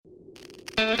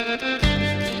I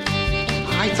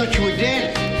thought you were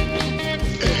dead.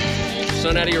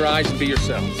 Sun out of your eyes and be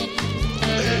yourselves.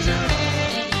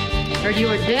 Heard you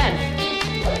were dead.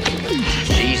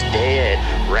 She's dead,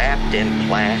 wrapped in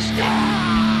plastic.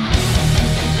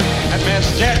 That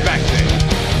man's dead back there.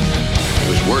 It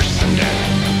was worse than dead.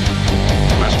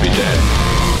 Must be dead.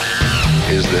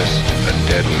 Is this a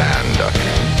dead man, Duck?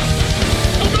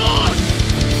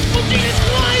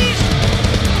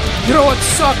 You know what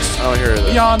sucks? I don't hear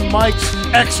that. Beyond Mike's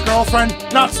ex-girlfriend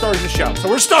not starting the show. So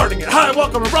we're starting it. Hi,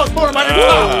 welcome to Roast Morning. My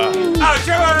name is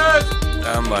Alex.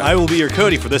 I'm Mike. I will be your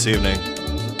Cody for this evening.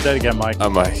 Say it again, Mike.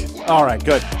 I'm Mike. All right,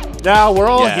 good. Now, we're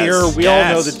all Yes, here. We all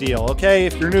know yes. the deal, okay?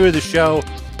 If you're new to the show,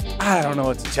 I don't know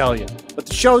what to tell you. But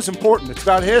the show's important. It's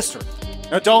about history.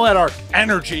 Now, don't let our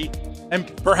energy and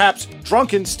perhaps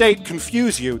drunken state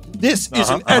confuse you. This is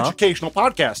an educational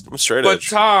podcast. I'm straight But edge.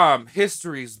 Tom,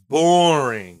 history's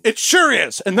boring. It sure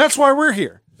is, and that's why we're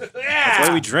here. That's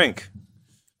why we drink.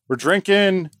 We're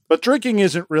drinking, but drinking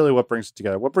isn't really what brings it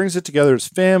together. What brings it together is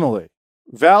family,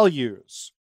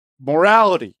 values,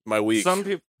 morality. My week. Some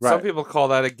people Right. call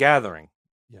that a gathering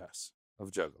Yes.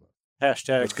 of Juggalo.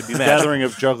 Hashtag could be gathering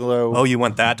of Juggalo. Oh, you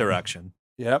went that direction.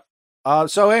 Yep.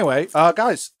 So anyway,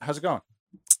 guys, how's it going?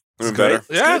 Doing better.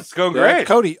 Yeah, it's going Yeah, great.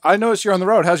 Cody, I noticed you're on the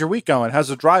road. How's your week going? How's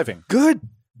the driving? Good.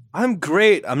 I'm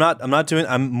great. I'm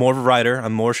more of a rider.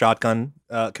 I'm more shotgun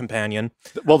companion.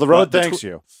 Well, the road the thanks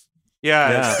you.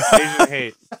 Yeah, it's Asian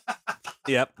hate.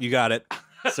 Yep, you got it.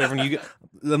 Serving you.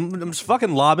 I'm just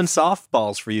fucking lobbing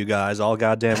softballs for you guys all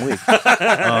goddamn week.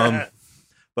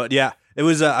 But yeah, it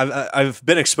was. I've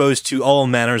been exposed to all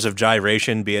manners of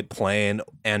gyration, be it plane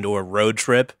and or road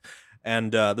trip,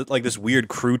 and like this weird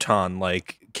crouton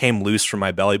like came loose from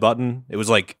my belly button. It was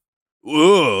like,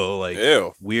 ooh, like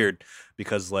Ew. weird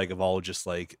because like of all just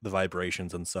like the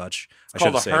vibrations and such. I called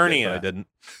should have a saved it, hernia. but I didn't.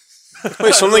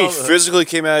 Wait, something physically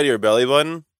came out of your belly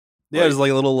button? Yeah, it was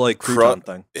like a little like crouton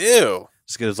thing. Ew.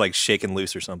 Just it was like shaking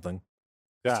loose or something.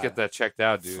 Let's Yeah. get that checked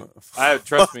out, dude.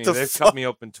 Trust me, the they've fuck? cut me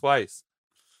open twice.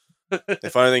 They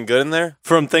find anything good in there?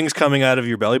 From things coming out of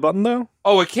your belly button though.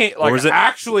 Oh, it can't like was it-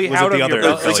 actually was it out the of your other-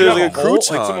 belly. it's Like, like you have a a hole,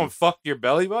 crouton. like someone fucked your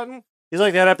belly button. He's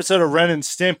like that episode of Ren and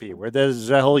Stimpy where there's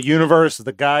that whole universe of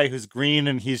the guy who's green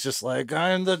and he's just like,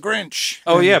 I'm the Grinch.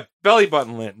 Oh yeah, belly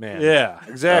button lint, man. Yeah,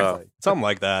 exactly. Something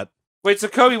like that. Wait, so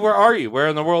Cody, where are you? Where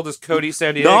in the world is Cody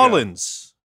San Diego? New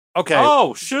Orleans. Okay.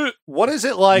 Oh shoot! What is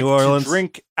it like New to Orleans.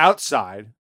 drink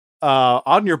outside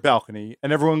on your balcony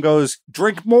and everyone goes,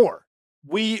 drink more?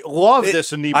 We love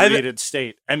this inebriated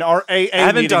state, and our AA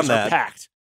haven't meetings done are that. packed.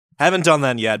 Haven't done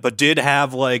that yet, but did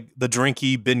have like the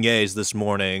drinky beignets this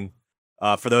morning.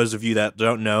 For those of you that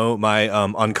don't know, my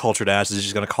uncultured ass is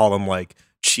just gonna call them like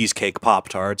cheesecake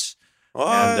Pop-Tarts. What?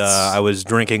 And I was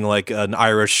drinking like an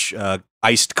Irish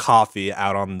iced coffee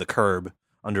out on the curb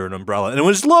under an umbrella, and it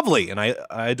was lovely. And I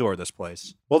adore this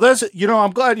place. Well, that's,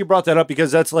 I'm glad you brought that up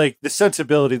because that's like the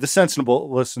sensibility, the sensible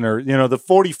listener, the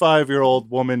 45-year-old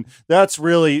woman. That's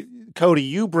really, Cody,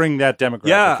 you bring that demographic.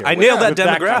 Yeah, here. I nailed that With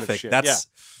kind of demographic. shit. That's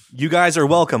you guys are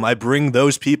welcome. I bring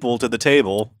those people to the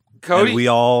table, Cody, and we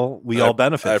all I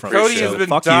benefit from appreciate it. Cody So has been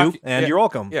fuck you, and yeah, you're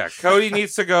welcome. Yeah, Cody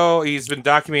needs to go. He's been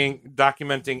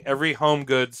documenting every home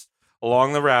goods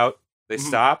along the route. They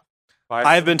stop. Buy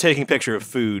I've been taking picture of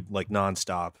food like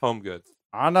nonstop. home goods.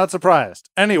 I'm not surprised.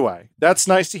 Anyway, that's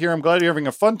nice to hear. I'm glad you're having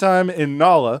a fun time in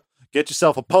Nala. Get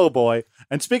yourself a po' boy.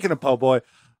 And speaking of po' boy,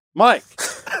 Mike,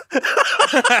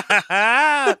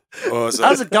 What was that?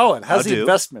 how's it going? How's How the do?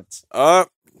 investments? They're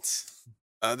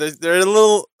a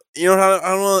little, I don't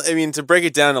know. I mean, to break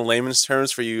it down in layman's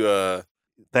terms for you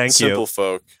Thank simple you.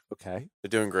 folk, Okay. they're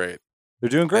doing great. They're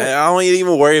doing great. I don't want you to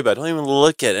even worry about it. Don't even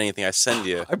look at anything I send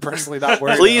you. I'm personally not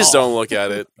worried. Please at all. don't look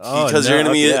at it Oh, because no, you're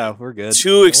going to be yeah, we're good.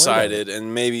 too excited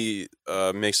and maybe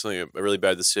make something a really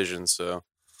bad decision. So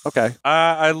Okay.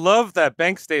 I love that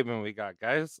bank statement we got,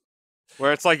 guys.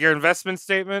 Where it's like your investment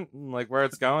statement, and like where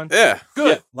it's going. yeah,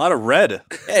 Good. A lot of red.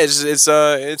 yeah,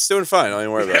 it's doing fine. Don't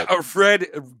even worry about it. Red,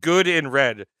 good in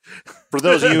red. For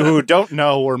those of you who don't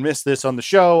know or missed this on the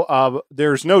show,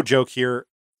 there's no joke here.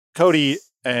 Cody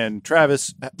and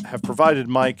Travis have provided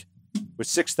Mike with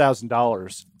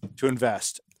 $6,000 to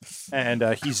invest, and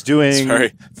he's doing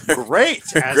Sorry. great,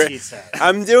 as Great. he said.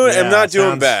 I'm Yeah, not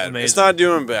doing sounds bad. amazing. It's not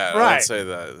doing bad. I Right. would say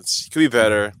that. It could be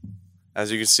better. As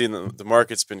you can see, the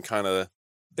market's been kind of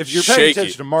If you're paying shaky.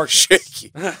 attention to markets, shaky.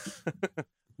 Mike,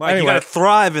 you Anyway. gotta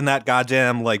thrive in that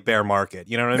goddamn like bear market.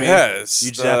 You know what I mean? Yes,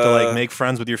 You just have to like make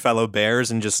friends with your fellow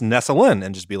bears and just nestle in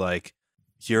and just be like,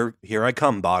 here I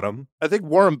come, bottom. I think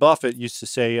Warren Buffett used to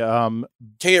say, Can't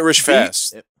get rich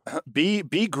fast. be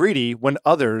greedy when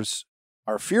others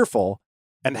are fearful,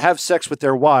 and have sex with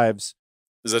their wives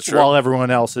Is that true? while everyone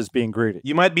else is being greeted.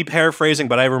 You might be paraphrasing,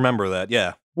 but I remember that.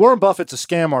 Yeah. Warren Buffett's a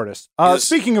scam artist. Yes.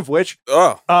 Speaking of which,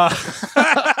 Oh,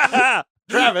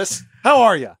 Travis, how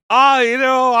are you?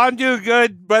 I'm doing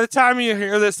good. By the time you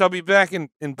hear this, I'll be back in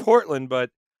Portland. But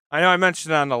I know I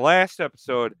mentioned on the last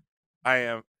episode, I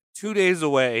am 2 days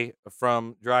away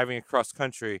from driving across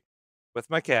country with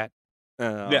my cat.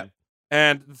 Yeah.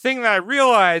 And the thing that I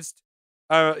realized,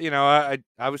 I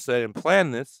obviously I didn't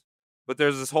plan this, but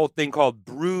there's this whole thing called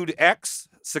Brood X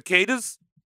cicadas.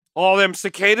 All them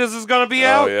cicadas is gonna be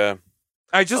out. yeah.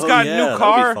 I just got a new that'll be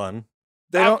car. fun.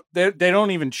 They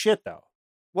don't even shit though.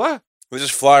 What? They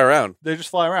just fly around, They just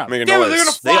fly around. making Yeah, but noise. they're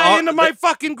gonna They fly are- into my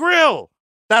fucking grill.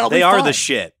 That'll They be are fine. the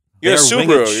shit. You're a They're Subaru. winged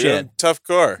You're a shit. tough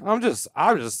car. I'm just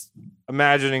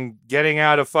imagining getting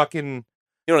out of fucking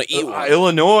You want to eat one?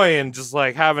 Illinois and just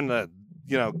like having to,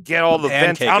 get all the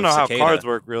vents. Pancake I don't know of how cicada. cars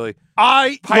work really.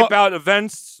 I Pipe out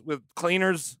events with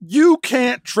cleaners. You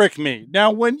can't trick me.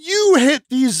 Now, when you hit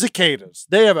these cicadas,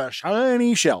 they have a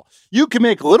shiny shell. You can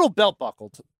make little belt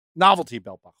buckles, novelty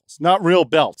belt buckles, not real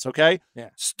belts, okay?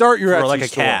 Yeah. Start your Or Etsy like a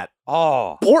store. cat.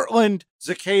 Oh, Portland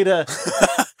cicada.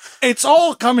 It's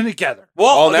all coming together. well,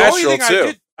 All the only natural,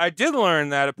 thing too. I did learn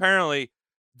that apparently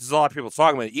there's a lot of people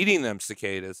talking about eating them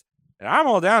cicadas, and I'm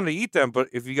all down to eat them. But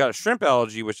if you got a shrimp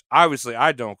allergy, which obviously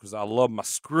I don't, because I love my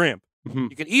shrimp, Mhm.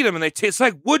 you can eat them and they taste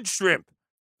like wood shrimp.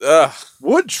 Ugh.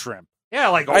 Wood shrimp. Yeah,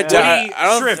 like a I woody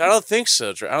don't shrimp. think so.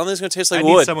 I don't think it's gonna taste I like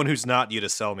need wood. someone who's not you to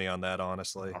sell me on that,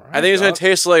 honestly. All right, I think it's gonna dog.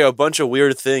 taste like a bunch of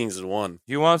weird things in one.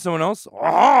 You want someone else? Oh,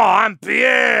 I'm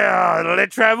Pierre Le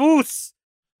Travous.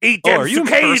 Eat Oh, them are you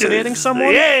cicadas. impersonating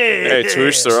someone? Yeah. Hey, to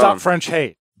each their Stop own. French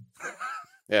hate.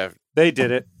 Yeah. They did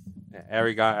it.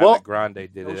 Ariana Well- Grande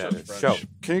did it at a show.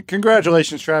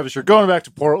 Congratulations, Travis. You're going back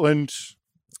to Portland.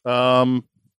 How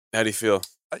do you feel?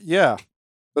 Yeah,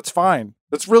 that's fine.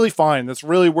 That's really fine. That's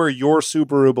really where your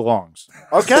Subaru belongs.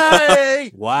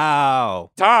 Okay.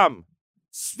 Wow. Tom,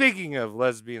 speaking of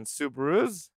lesbian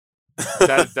Subarus,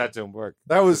 that didn't work.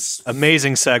 That was.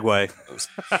 Amazing segue.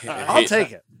 I'll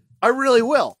take it. I really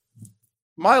will.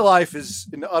 My life is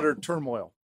in utter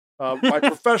turmoil. My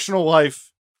professional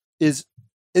life is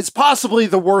possibly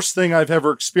the worst thing I've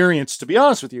ever experienced. To be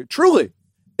honest with you, truly,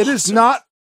 it is not.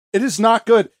 It is not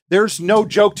good. There's no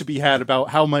joke to be had about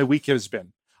how my week has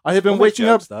been. I have been We'll make waking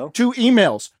jokes, up though. to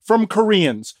emails from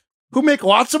Koreans who make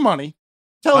lots of money,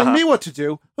 telling me what to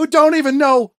do, who don't even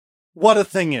know what a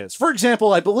thing is. For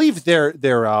example, I believe their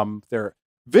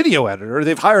video editor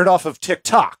they've hired off of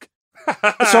TikTok.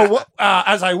 So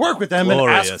as I work with them and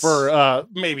ask Glorious. for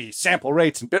maybe sample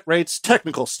rates and bit rates,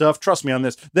 technical stuff, trust me on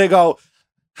this, they go,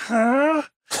 huh?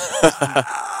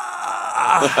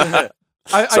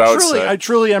 So I would say. I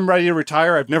truly am ready to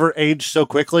retire. I've never aged so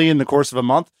quickly in the course of a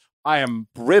month. I am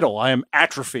brittle. I am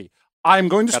atrophy. I'm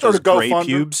going to Got start a those gray GoFundMe.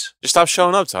 pubes. Just stop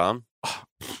showing up, Tom.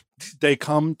 They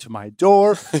come to my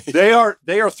door. They are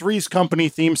Three's Company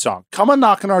theme song. Come and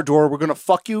knock on our door. We're gonna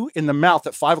fuck you in the mouth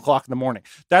at 5 o'clock in the morning.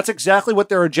 That's exactly what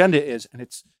their agenda is, and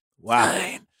it's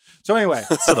fine. So anyway,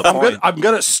 To the point. I'm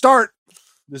gonna start.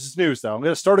 This is news though. I'm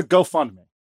gonna start a GoFundMe.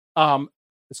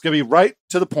 It's gonna be right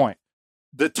to the point.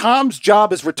 The Tom's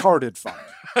Job is Retarded Fund.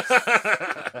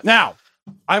 Now,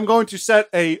 I'm going to set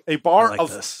a bar I like of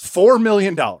this. $4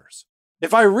 million.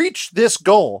 If I reach this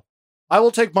goal, I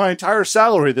will take my entire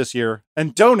salary this year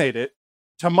and donate it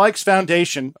to Mike's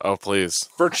Foundation Oh, please.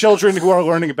 for children who are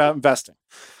learning about investing.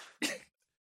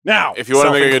 Now, If you want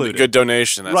to make a Self-included. good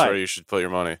donation, that's Right. where you should put your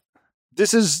money.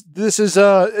 this is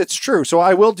it's true. So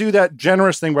I will do that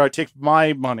generous thing where I take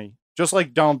my money, just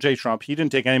like Donald J. Trump. He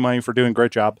didn't take any money for doing a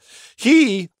great job.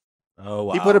 He Oh,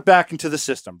 wow. He put it back into the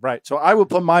system, right? So I will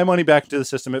put my money back into the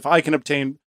system if I can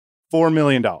obtain $4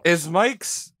 million. Is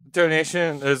Mike's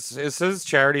donation is his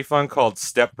charity fund called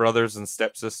Step Brothers and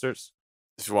Step Sisters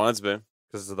If you want it to be.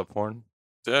 because of the porn?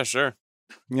 Yeah, sure.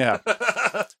 Yeah. It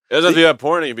doesn't have to be about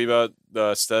porn. It can be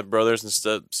about step brothers and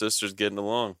step sisters getting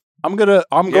along. I'm going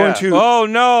Yeah. to Oh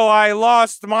no, I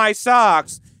lost my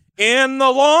socks in the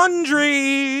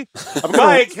laundry.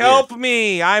 Mike, help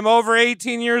me. I'm over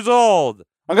 18 years old.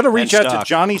 I'm going to reach And out to stock.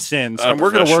 Johnny Sins, and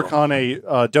we're going to work Professional.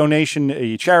 on a donation,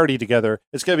 a charity together.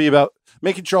 It's going to be about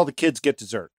making sure all the kids get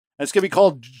dessert. And it's going to be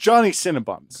called Johnny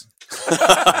Cinnabons.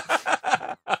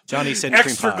 Johnny Sin cream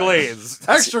Extra pie. glaze.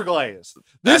 Extra glaze.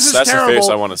 This is That's the terrible. face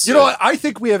I wanna see. You know what? I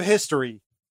think we have history.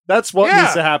 That's what Yeah.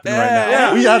 needs to happen right now.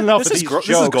 Yeah. We had enough This of is these This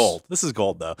is jokes. gold. This is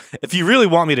gold, though. If you really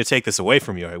want me to take this away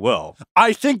from you, I will.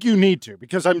 I think you need to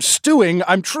because I'm stewing.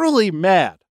 I'm truly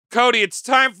mad. Cody, it's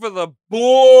time for the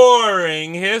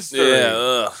boring history. Yeah.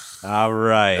 Ugh. All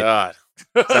right. God.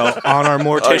 So on our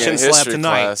mortician slab history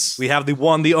tonight, class. we have the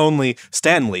one, the only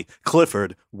Stanley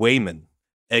Clifford Wayman,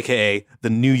 aka the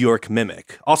New York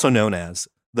Mimic, also known as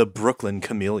the Brooklyn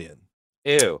Chameleon.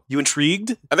 Ew. You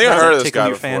intrigued? I think I've Does heard that of this tickle guy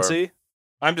your before. fancy?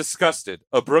 I'm disgusted.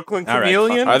 A Brooklyn All right,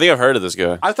 chameleon? I think I've heard of this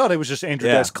guy. I thought it was just Andrew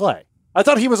Yeah. Dice Clay. I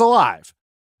thought he was alive.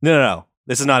 No.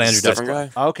 This is not Is Andrew this a Dice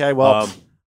different Clay. guy? Okay, well,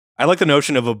 I like the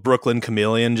notion of a Brooklyn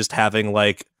Chameleon just having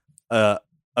like a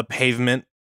pavement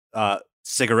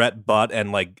cigarette butt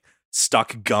and like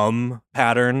stuck gum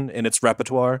pattern in its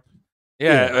repertoire.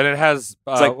 Yeah, and it has,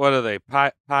 like- what are they?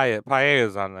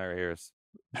 Paellas on their ears.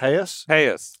 Payas?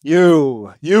 Payas.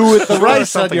 You with the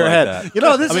rice on Something your like head. that. You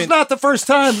know, this I is mean- not the first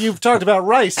time you've talked about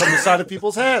rice on the side of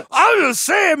people's heads. I was just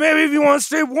saying, maybe if you want to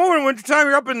stay warm in wintertime,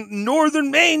 you're up in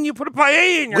northern Maine, you put a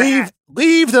paella in your hat.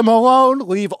 Leave them alone.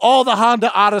 Leave all the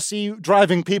Honda Odyssey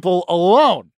driving people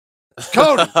alone.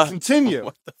 Cody,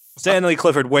 continue. Stanley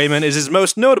Clifford Wayman is his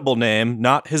most notable name,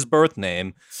 not his birth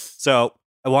name. So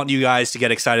I want you guys to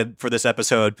get excited for this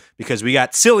episode because we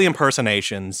got silly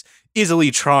impersonations, easily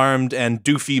charmed and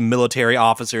doofy military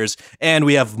officers, and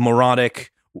we have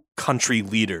moronic country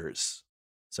leaders.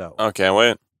 So Okay,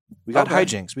 wait. we got Okay.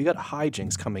 hijinks. We got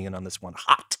hijinks coming in on this one.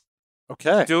 Hot.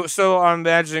 Okay. So I'm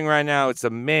imagining right now it's a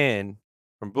man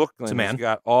from Brooklyn. It's a man. He's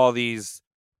got all these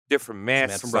different man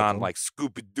masks from on, Brooklyn. like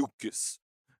Scooby Dookus.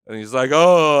 And he's like,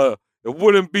 oh, it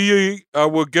wouldn't be, I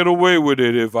would get away with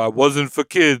it if I wasn't for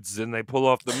kids. And they pull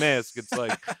off the mask. It's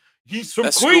like, he's from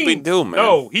That's Queens. Scooby-Doo, man.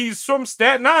 No, he's from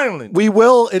Staten Island. We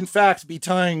will, in fact, be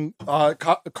tying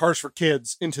Cars for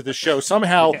Kids into the show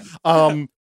somehow.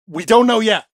 We don't know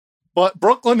yet, but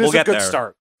Brooklyn is We'll a get good there.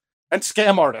 start. And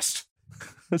Scam Artist.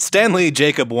 Stanley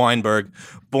Jacob Weinberg,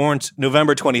 born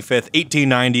November 25th,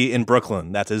 1890 in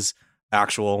Brooklyn. That's his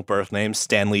actual birth name,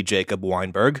 Stanley Jacob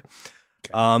Weinberg.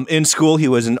 In school, he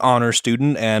was an honor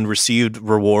student and received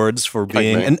rewards for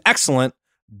being man. an excellent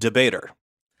debater.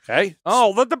 Okay.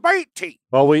 Oh, the debate team.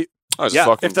 Well, we I was Yeah,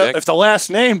 fucking dick. if the last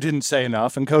name didn't say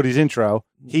enough in Cody's intro,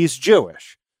 he's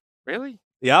Jewish. Really?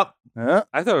 Yep, Huh?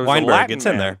 I thought it was a Weinberg, Latin it's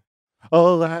in man. there. A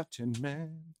Latin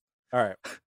man. All right.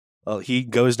 Well, he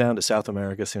goes down to South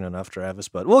America soon enough, Travis,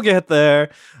 but we'll get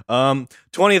there.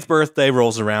 20th birthday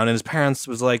rolls around, and his parents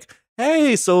was like,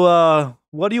 hey, so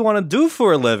what do you want to do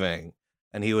for a living?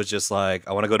 And he was just like,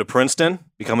 I want to go to Princeton,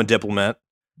 become a diplomat.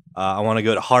 I want to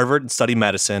go to Harvard and study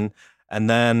medicine. And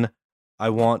then I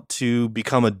want to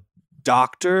become a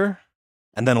doctor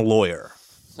and then a lawyer.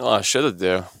 Oh, I should have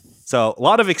do. So a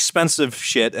lot of expensive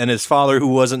shit, and his father, who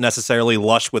wasn't necessarily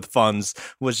lush with funds,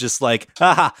 was just like,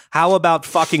 haha, how about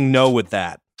fucking no with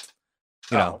that?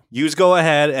 You know, you just go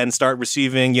ahead and start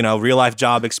receiving, real life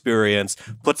job experience,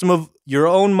 put some of your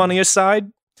own money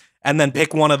aside, and then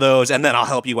pick one of those, and then I'll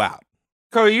help you out.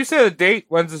 Cody, you said a date.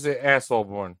 When's this asshole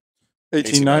born?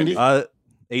 1890.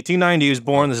 1890 he was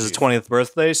born. This is his 20th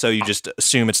birthday, so you just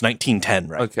assume it's 1910,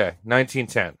 right? Okay,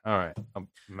 1910. All right.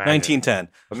 Imagine. 1910.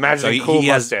 Imagine So he cool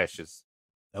has- mustaches.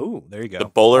 Oh, there you The go.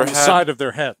 bowler On the hat, side of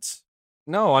their heads.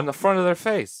 No, on the front of their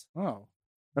face. Oh,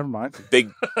 never mind.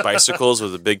 big bicycles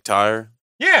with a big tire.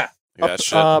 Yeah. Like that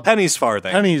shit. Penny's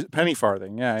farthing. Penny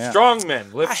farthing. Yeah, yeah. Strong men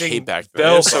I lifting. hate back then.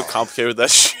 bell It's so bars. complicated with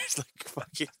that shit. It's like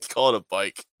fucking call it a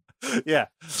bike. Yeah.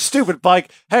 Stupid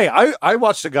bike. Hey, I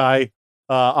watched a guy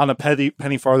on a penny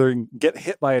farthing get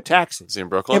hit by a taxi Is he in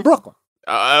Brooklyn? in Brooklyn.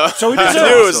 So he I deserves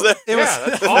knew it was there. It was Yeah,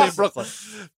 that's in awesome. Brooklyn.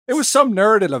 It was some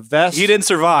nerd in a vest. He didn't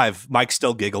survive. Mike's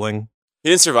still giggling. He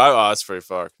didn't survive. Oh, that's pretty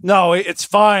fucked. No, it's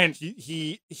fine.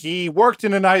 He worked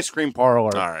in an ice cream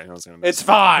parlor. All right. I was gonna It's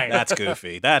fine. That's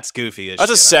goofy. That's goofy as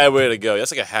That's a shit. sad way to go.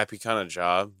 That's like a happy kind of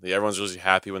job. Like, everyone's really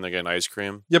happy when they're getting ice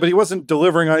cream. Yeah, but he wasn't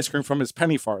delivering ice cream from his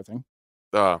penny farthing.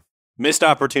 Missed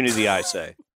opportunity, I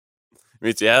say.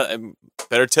 Yeah, and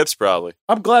better tips probably.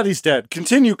 I'm glad he's dead.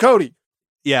 Continue, Cody.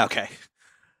 Yeah, okay.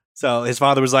 So his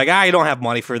father was like, you don't have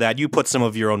money for that. You put some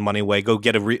of your own money away. Go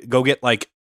get like,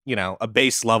 a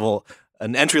base level,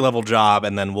 an entry level job,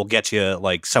 and then we'll get you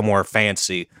like somewhere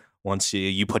fancy once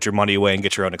you put your money away and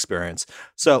get your own experience.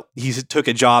 So he took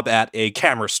a job at a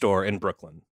camera store in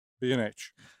Brooklyn.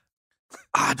 B&H.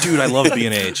 Dude, I love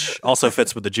B&H. Also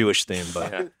fits with the Jewish theme,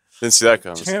 but Didn't see that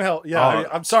coming. Can't help. Yeah,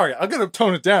 I'm sorry. I'm going to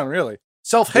tone it down, really.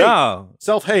 Self-hate. no.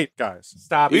 Self-hate, guys.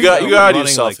 Stop. You gotta do running, like,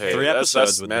 self-hate. 3 That's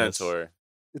episodes with this. mandatory.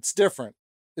 It's different.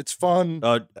 It's fun.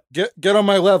 Uh, Get on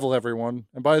my level, everyone.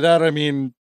 And by that, I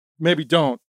mean, maybe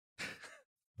don't.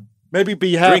 Maybe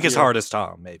be happy. drink as hard as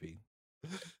Tom, maybe.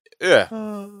 Yeah.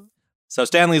 So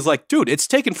Stanley's like, dude, it's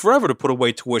taken forever to put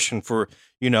away tuition for,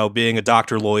 being a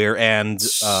doctor, lawyer, and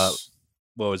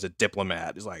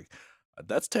diplomat. He's like,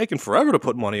 that's taken forever to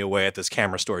put money away at this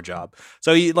camera store job.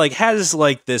 So he like has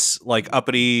like this like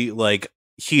uppity, like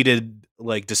heated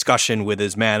like discussion with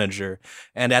his manager,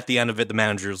 and at the end of it, the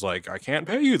manager's like, "I can't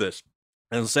pay you this."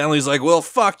 And Stanley's like, "Well,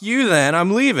 fuck you then.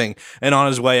 I'm leaving." And on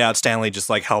his way out, Stanley just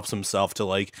like helps himself to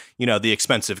like, the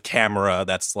expensive camera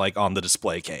that's like on the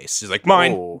display case. He's like,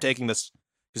 "Mine. Oh. I'm taking this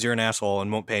because you're an asshole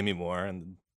and won't pay me more."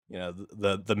 And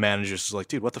the manager's just like,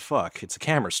 "Dude, what the fuck? It's a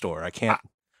camera store. I can't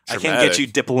get you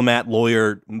diplomat,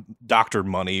 lawyer, doctor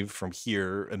money from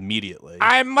here immediately."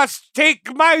 I must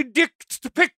take my dick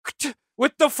picked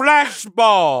with the flash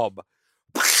bulb.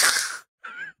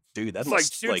 Dude, that's It's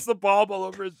like shoots the bulb all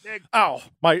over his dick. Ow,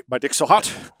 my dick's so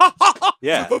hot.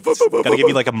 yeah. It's gotta give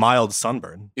you like a mild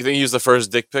sunburn. You think he was the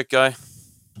first dick pick guy?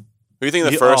 Who do you think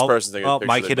the first person to take a picture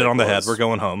Mike of hit their it on the dick head. was? We're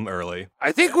going home early.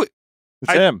 I think we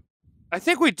It's him. I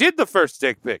think we did the first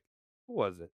dick pic. Who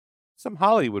was it? Some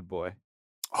Hollywood boy.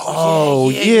 Oh,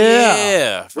 yeah.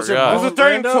 Yeah. Was it Forgot. It was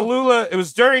during Brando? Tallulah. It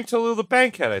was during Tallulah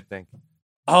Bankhead, I think.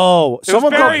 Oh, It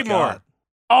someone was called- Barrymore.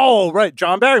 Oh, right,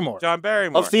 John Barrymore John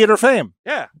Barrymore. of theater fame.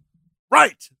 Yeah.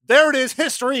 Right, there it is.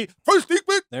 History. First dick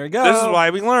pic. There you go. This is why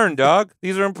we learn, dog.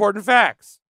 These are important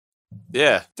facts.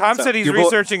 Yeah. Tom So, said he's your boy-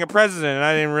 researching a president, and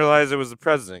I didn't realize it was the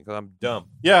president because I'm dumb.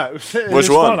 Yeah, it was Which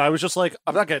one? fun. I was just like,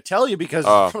 I'm not going to tell you because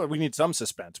Oh. we need some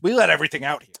suspense. We let everything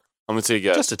out here. I'm going to take a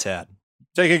guess. Just a tad.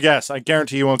 Take a guess. I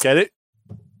guarantee you won't get it.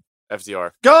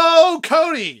 FDR. Go,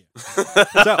 Cody.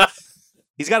 So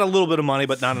he's got a little bit of money,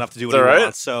 but not enough to do what Is he that right?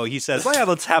 wants. So he says, "Well, yeah,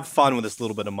 let's have fun with this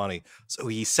little bit of money." So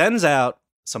he sends out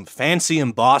some fancy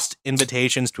embossed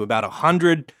invitations to about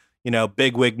 100,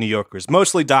 bigwig New Yorkers,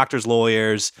 mostly doctors,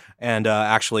 lawyers, and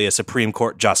actually a Supreme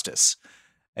Court justice.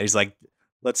 And he's like,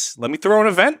 let me throw an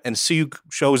event and see who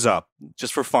shows up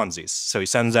just for funsies. So he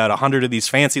sends out 100 of these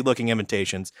fancy looking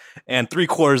invitations, and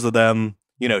 3/4 of them,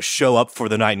 show up for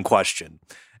the night in question.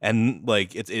 And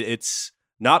like it's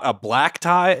not a black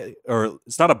tie, or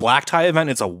it's not a black tie event.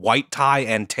 It's a white tie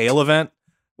and tail event,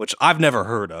 which I've never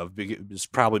heard of. It's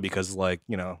probably because I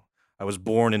was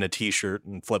born in a t-shirt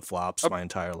and flip flops my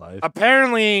entire life.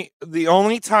 Apparently, the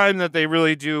only time that they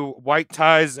really do white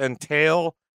ties and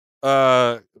tail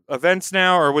events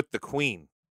now are with the Queen.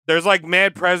 There's like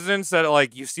mad presidents that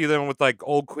like you see them with like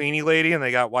old Queenie lady and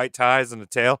they got white ties and a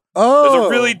tail. Oh, There's a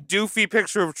really doofy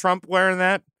picture of Trump wearing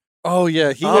that. Oh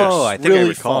yeah, he Oh, looks I think I really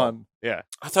recall. fun. Yeah,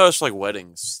 I thought it was for like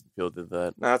weddings. People did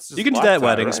that. no, it's just You can do black that at tie,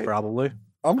 weddings, right? probably.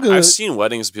 I'm gonna. I've seen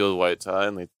weddings people with white tie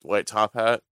and like white top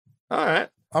hat. All right.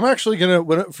 I'm actually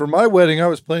gonna for my wedding. I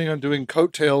was planning on doing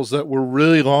coattails that were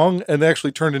really long and they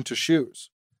actually turned into shoes.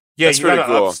 Yeah, That's you pretty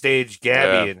gotta cool. upstage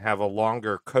Gabby Yeah. and have a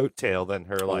longer coat tail than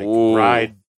her like Ooh.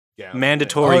 ride. gown.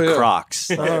 Mandatory Oh, yeah. Crocs.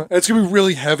 It's gonna be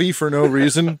really heavy for no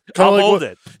reason. Kind I'll of like hold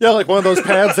what- it. yeah, like one of those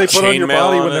pads they put on your Chainmail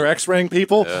body on when it. they're X-raying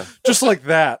people, Yeah. just like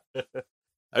that.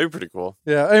 That'd be pretty cool.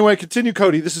 Yeah. Anyway, continue,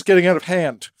 Cody. This is getting out of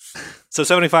hand. So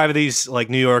 75 of these like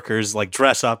New Yorkers like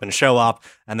dress up and show up,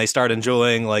 and they start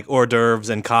enjoying like hors d'oeuvres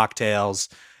and cocktails.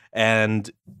 And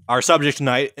our subject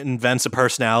tonight invents a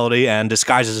personality and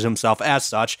disguises himself as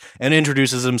such, and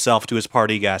introduces himself to his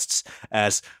party guests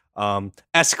as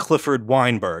S. Clifford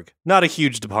Weinberg. Not a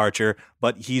huge departure,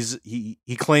 but he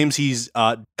claims he's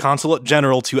consulate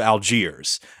general to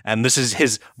Algiers, and this is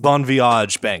his bon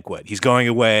voyage banquet. He's going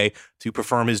away to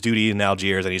perform his duty in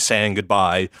Algiers, and he's saying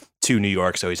goodbye to New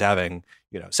York. So he's having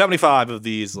 75 of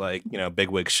these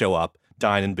bigwigs show up,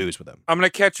 dine and booze with him. I'm gonna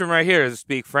catch him right here. Does he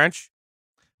speak French?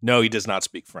 No, he does not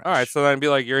speak French. All right, so then be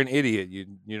like, you're an idiot.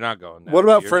 You're not going there. What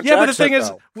about You're- French? Yeah, but the accent, thing is,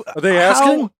 though? Are they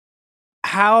asking?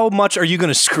 How much are you going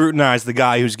to scrutinize the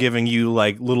guy who's giving you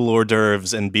like little hors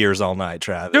d'oeuvres and beers all night,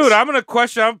 Travis? Dude, I'm gonna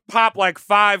question. I'm pop like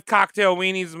 5 cocktail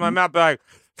weenies in my mouth. Be like,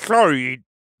 sorry,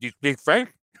 you speak French?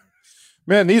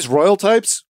 Man, these royal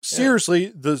types,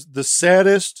 seriously, the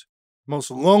saddest, most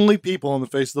lonely people on the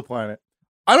face of the planet.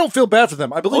 I don't feel bad for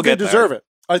them. I believe We'll they get there. deserve it.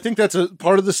 I think that's a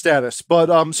part of the status.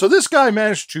 But so this guy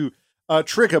managed to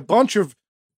trick a bunch of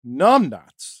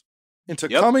numbnuts into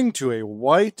Yep. coming to a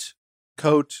white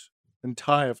coat and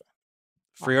tie event.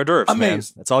 free hors d'oeuvres, man.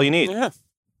 Amazing. That's all you need. Yeah.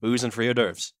 Booze and free hors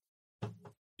d'oeuvres.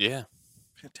 Yeah.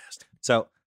 Fantastic.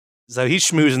 So he's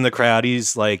schmoozing the crowd.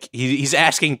 He's like he's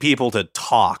asking people to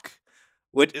talk,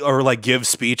 or like give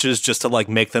speeches just to like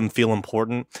make them feel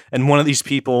important. And one of these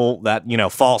people that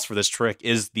falls for this trick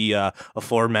is the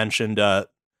aforementioned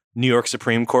New York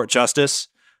Supreme Court justice.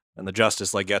 And the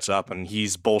justice like gets up and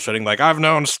he's bullshitting like, I've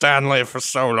known Stanley for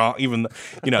so long. Even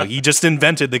he just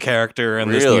invented the character, and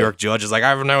this New Really? York judge is like,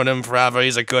 I've known him forever.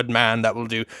 He's a good man that will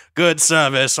do good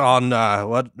service on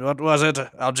what was it,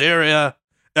 Algeria?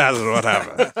 That's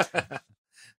whatever.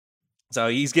 So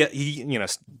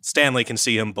Stanley can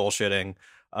see him bullshitting.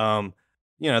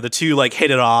 The two like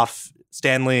hit it off.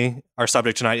 Stanley, our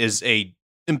subject tonight, is a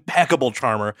impeccable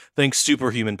charmer. Think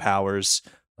superhuman powers.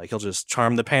 Like he'll just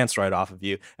charm the pants right off of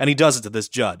you. And he does it to this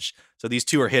judge. So these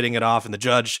two are hitting it off, and the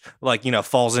judge, like,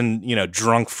 falls in,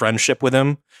 drunk friendship with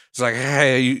him. It's like,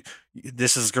 hey,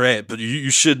 this is great, but you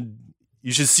should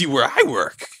see where I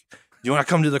work. You want to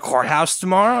come to the courthouse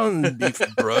tomorrow and be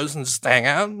bros and just hang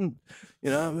out and,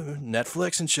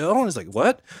 Netflix and chill? And he's like,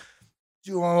 what?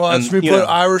 Do you want to watch me put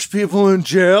Irish people in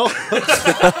jail?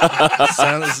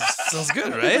 sounds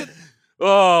good, right?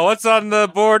 Oh, what's on the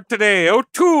board today?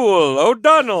 O'Toole,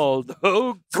 O'Donnell,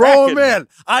 Throw him in.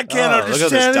 I can't look at this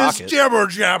understand his docket. jibber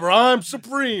jabber. I'm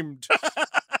supremed.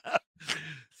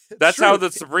 That's true. how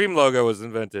the Supreme logo was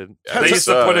invented. Yeah, They that's, used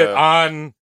to put it yeah.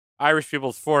 on Irish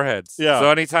people's foreheads. Yeah. So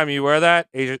anytime you wear that,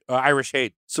 Irish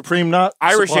hate. Supreme not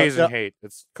Irish supply- Asian yeah. hate.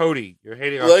 It's Cody. You're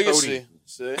hating on Legacy. Cody.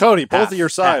 See? Cody, both Half, of your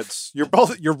sides.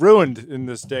 You're ruined in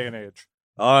this day and age.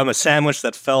 Oh, I'm a sandwich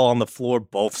that fell on the floor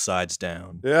both sides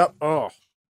down. Yep. Oh.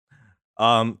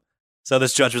 So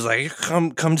this judge was like,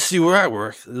 come see where I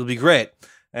work. It'll be great.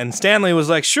 And Stanley was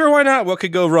like, sure, why not? What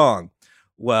could go wrong?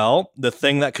 Well, the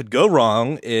thing that could go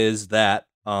wrong is that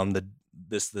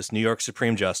this New York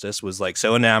Supreme Justice was like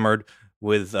so enamored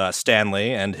with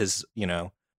Stanley and his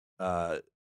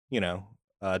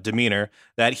demeanor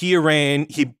that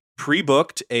he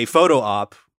pre-booked a photo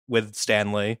op with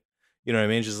Stanley. You know what I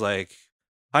mean? Just like,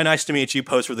 hi, nice to meet you.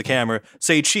 Pose for the camera.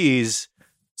 Say cheese.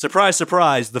 Surprise,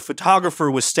 surprise. The photographer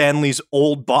was Stanley's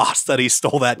old boss that he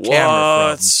stole that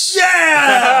camera from.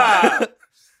 Yeah.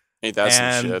 Ain't that some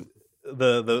And shit?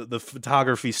 The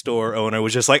photography store owner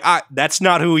was just like, that's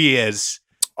not who he is.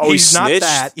 Oh, he He's not snitched?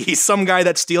 that. He's some guy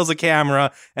that steals a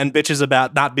camera and bitches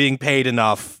about not being paid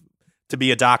enough to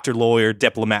be a doctor, lawyer,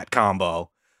 diplomat combo.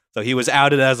 So he was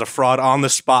outed as a fraud on the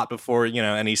spot before,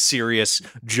 any serious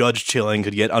judge chilling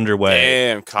could get underway.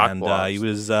 Damn, cock And blocks. he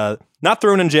was not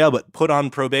thrown in jail, but put on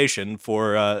probation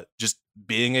for just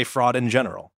being a fraud in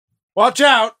general. Watch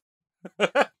out.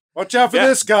 Watch out for Yeah.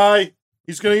 this guy.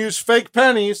 He's going to use fake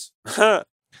pennies.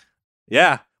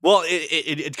 Yeah. Well,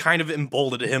 it kind of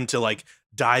emboldened him to like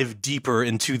dive deeper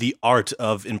into the art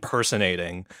of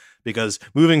impersonating, because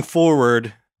moving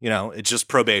forward, it's just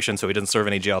probation, so he didn't serve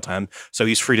any jail time. So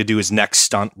he's free to do his next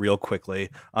stunt real quickly.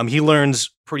 He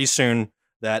learns pretty soon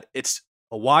that it's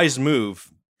a wise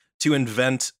move to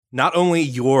invent not only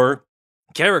your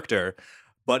character,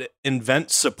 but invent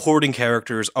supporting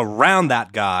characters around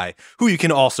that guy who you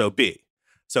can also be.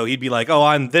 So he'd be like, oh,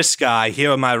 I'm this guy.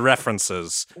 Here are my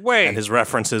references. Wait, And his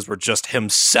references were just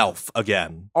himself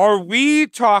again. are we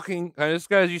talking? This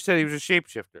guy, you said he was a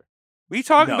shapeshifter. We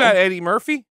talking No. about Eddie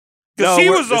Murphy? Because No, he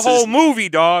we're- was the this whole is- movie,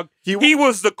 dog. He- He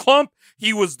was the clump.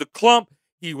 He was the clump.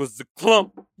 He was the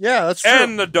clump Yeah, that's true.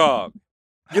 and the dog.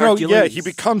 Yeah, Hercules. he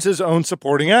becomes his own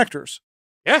supporting actors.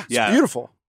 Yeah. It's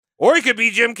beautiful. Or he could be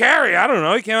Jim Carrey. I don't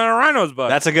know. He came out of Rhino's butt.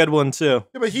 That's a good one, too.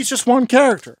 Yeah, but he's just one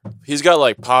character. He's got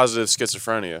like positive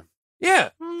schizophrenia. yeah.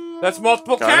 That's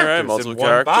multiple Kinda characters. right, multiple in one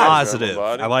characters. body. Positive.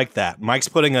 body. I like that. Mike's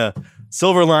putting a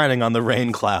silver lining on the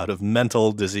rain cloud of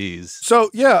mental disease.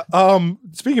 So yeah,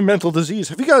 speaking of mental disease,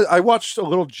 have you guys? I watched a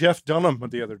little Jeff Dunham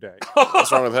the other day.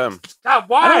 What's wrong with him? God,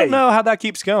 why? I don't know how that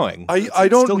keeps going. I It's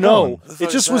don't still know. going. fuck It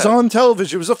is just was that? on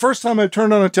television. It was the first time I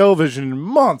turned on a television in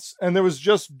months, and there was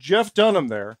just Jeff Dunham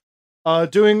there,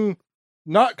 doing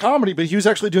not comedy, but he was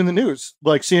actually doing the news.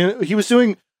 Like CNN, he was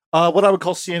doing what I would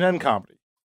call CNN comedy.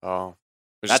 Oh,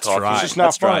 He's That's just talking. dry. It's just not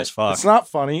That's dry funny. as fuck. It's not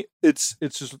funny. It's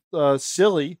just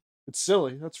silly. It's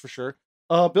silly. That's for sure.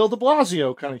 Bill de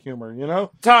Blasio kind of humor,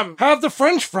 Tom. Have the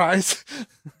French fries.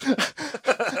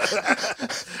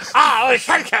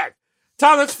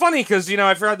 Tom, that's funny because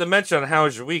I forgot to mention how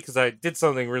was your week because I did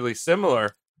something really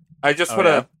similar. I just put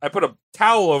a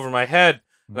towel over my head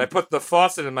and I put the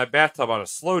faucet in my bathtub on a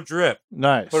slow drip.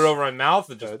 Nice. Put it over my mouth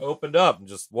and just opened up and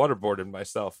just waterboarded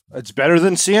myself. It's better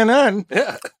than CNN.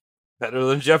 Yeah, better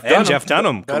than Jeff Dunham. And Jeff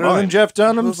Dunham. Better Come than on. Jeff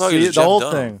Dunham. Who the fuck See, is the Jeff whole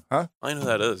Dunham? thing, huh? I know who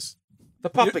that is. the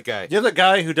puppet guy. You're the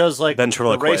guy who does like the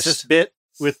Ventriloquist. racist bit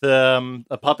with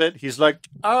a puppet. He's like,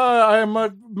 I'm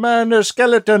a man, a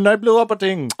skeleton. I blew up a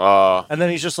thing. And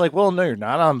then he's just like, well, no, you're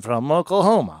not. I'm from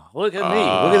Oklahoma. Look at me.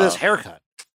 Look at this haircut.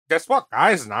 Guess what,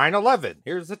 guys? 9/11.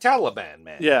 Here's the Taliban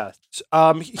man. Yeah.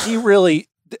 He really,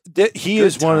 he Good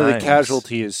is one of the times.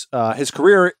 casualties. His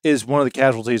career is one of the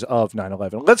casualties of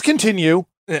 9/11. Let's continue.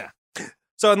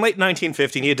 So in late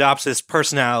 1915, he adopts this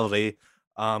personality,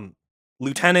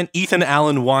 Lieutenant Ethan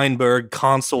Allen Weinberg,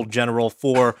 Consul General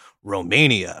for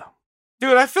Romania.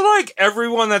 Dude, I feel like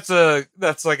everyone that's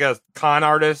like a con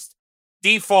artist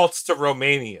defaults to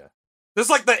Romania. This is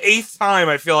like the 8th time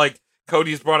I feel like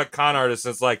Cody's brought a con artist.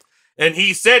 It's like And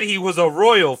he said he was a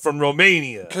royal from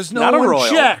Romania. Because Not no a one royal.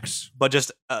 checks. but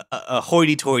just a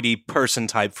hoity-toity person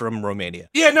type from Romania.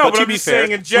 Yeah, no, but to I'm be just fair,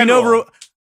 saying in we general. know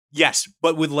yes,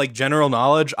 but with like general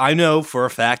knowledge, I know for a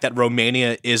fact that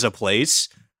Romania is a place.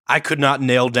 I could not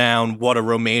nail down what a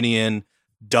Romanian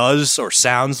does or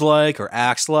sounds like or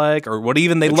acts like or what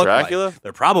even they look Dracula? like.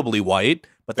 They're probably white,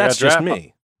 but They that's got just Dra-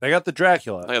 me. They got the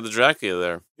Dracula. I got the Dracula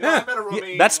there. Yeah,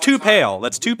 That's too pale.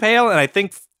 That's too pale, and I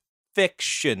think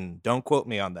fiction. Don't quote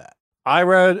me on that. I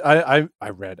met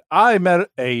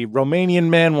a Romanian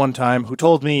man one time who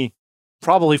told me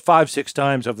probably 5-6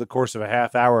 times over the course of a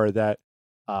half hour that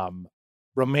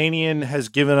Romanian has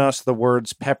given us the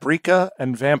words paprika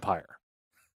and vampire.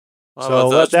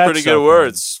 Well, So that's that's pretty good something.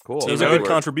 words. Cool. Those Yeah, are good word.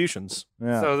 contributions.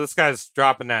 Yeah. So this guy's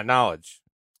dropping that knowledge.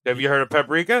 Have you heard of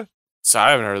paprika? So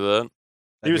I haven't heard of that.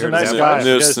 He was a Have you heard nice of guy. I that?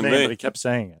 forget News his to name, me. but he kept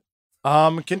saying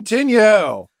it.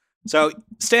 Continue. So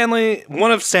Stanley,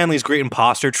 one of Stanley's great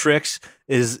imposter tricks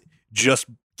is just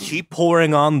keep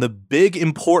pouring on the big,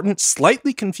 important,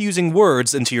 slightly confusing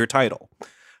words into your title.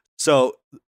 So,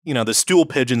 the stool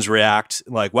pigeons react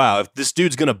like, wow, if this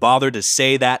dude's going to bother to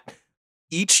say that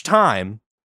each time,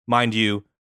 mind you,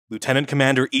 Lieutenant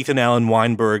Commander Ethan Allen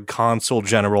Weinberg, Consul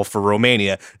General for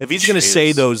Romania, if he's going to say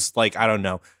Jesus. those, like, I don't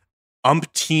know,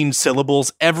 umpteen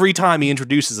syllables every time he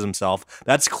introduces himself,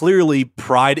 that's clearly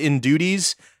pride in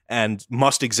duties and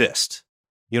must exist.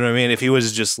 You know what I mean? If he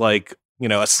was just like,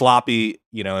 a sloppy,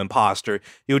 imposter,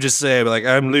 he would just say, like,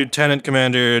 I'm Lieutenant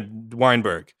Commander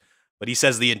Weinberg. But he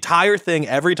says the entire thing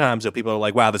every time, so people are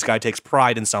like, wow, this guy takes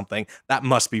pride in something. That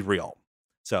must be real.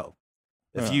 So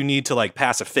if you need to, like,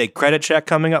 pass a fake credit check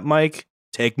coming up, Mike,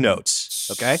 take notes,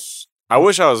 okay? I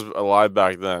wish I was alive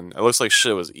back then. It looks like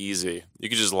shit was easy. You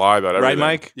could just lie about everything.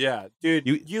 Right, Mike? Yeah, dude,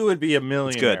 You- you would be a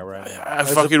millionaire good. right now. I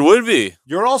As a- fucking would be.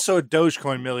 you're also a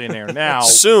Dogecoin millionaire now.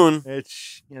 Soon.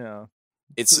 It's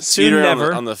It's Soon teetering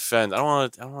never. on the fence. I don't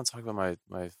want to talk about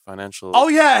my financial. Oh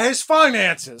yeah, his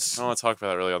finances. I don't want to talk about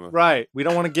that really on the. Right. We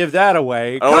don't want to give that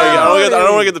away. I don't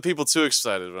want to get the people too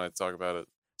excited when I talk about it.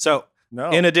 So No.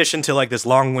 in addition to, like, this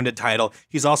long-winded title,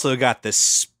 he's also got this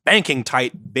spanking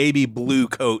tight baby blue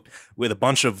coat with a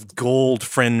bunch of gold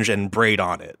fringe and braid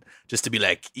on it. Just to be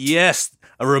like, yes,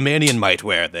 a Romanian might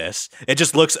wear this. It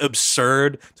just looks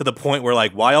absurd to the point where,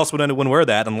 like, why else would anyone wear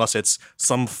that unless it's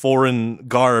some foreign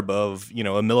garb of,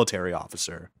 a military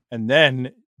officer? And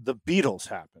then the Beatles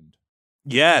happened.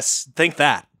 Yes, think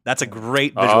that. That's a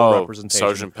great visual representation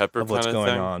Sergeant Pepper of what's kind of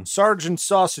going thing? on. Sergeant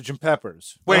Sausage and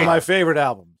Peppers. One Wait. of my favorite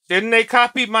albums. Didn't they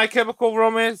copy My Chemical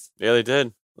Romance? Yeah, they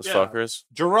did. Those Yeah. fuckers.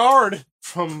 Gerard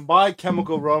from My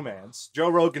Chemical Romance, Joe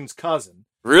Rogan's cousin.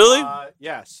 Really?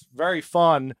 Yes, very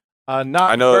fun.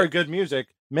 Not I know- very good music.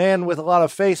 Man with a lot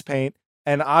of face paint,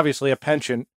 and obviously a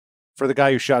penchant for the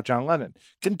guy who shot John Lennon.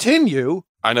 Continue.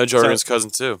 I know Joe So- Rogan's cousin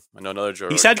too. I know another Joe.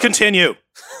 He Rogan said cousin. continue.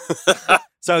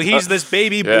 So he's this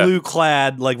baby Yeah. blue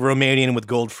clad, like, Romanian with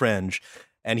gold fringe.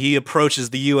 And he approaches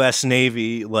the U.S.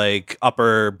 Navy, like,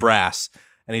 upper brass.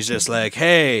 And he's just like,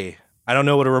 hey, I don't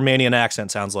know what a Romanian accent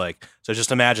sounds like. So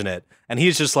just imagine it. And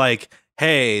he's just like,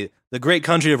 hey, the great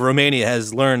country of Romania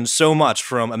has learned so much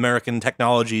from American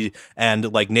technology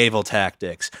and, like, naval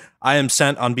tactics. I am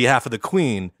sent on behalf of the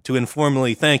Queen to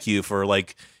informally thank you for,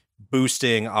 like,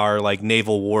 boosting our, like,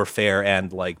 naval warfare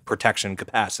and, like, protection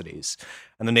capacities.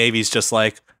 And the Navy's just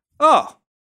like, oh,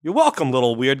 you're welcome,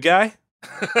 little weird guy.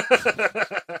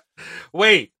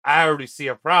 Wait, I already see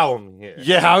a problem here.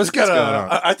 Yeah, I was going gonna.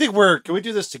 on? I think can we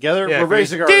do this together? Yeah, we're can we-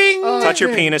 raising our. Ding! Touch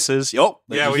your ding. penises. Yup.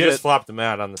 Yeah, we did just it. flopped them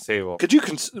out on the table. Could you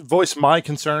voice my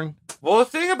concern? Well, the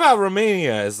thing about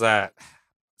Romania is that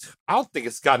I don't think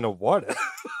it's got no water.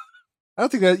 I don't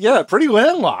think that. Yeah, pretty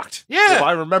landlocked. Yeah. if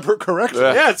I remember correctly.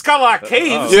 Yeah. Yeah, it's got a lot of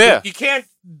caves. Yeah. You can't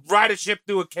ride a ship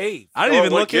through a cave. I didn't Oh,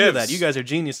 even what look into gives? that. You guys are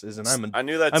geniuses, and I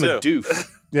knew that I'm too. a doof.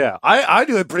 Yeah, I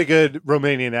do a pretty good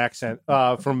Romanian accent.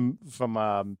 From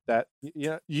that.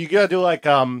 You gotta do like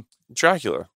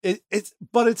Dracula.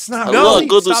 but it's not I really.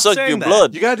 love to stop suck saying your that.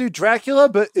 blood. You gotta do Dracula,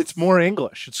 but it's more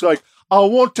English. It's like I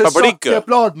want to suck Paprika. your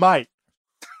blood, mate.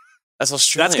 That's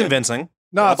Australian. That's convincing.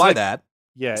 No, I'll it's buy like- that.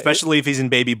 Yeah, Especially if he's in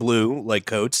baby blue, like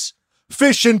coats.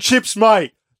 fish and chips,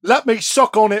 mate. Let me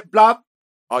suck on it, blood.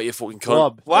 Oh, you fucking cunt.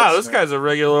 Club. Wow, this guy's a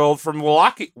regular old from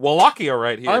Wallachia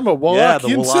right here. I'm a Yeah, the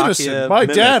Wallachian Wallachia citizen. My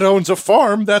mimic. dad owns a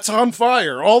farm that's on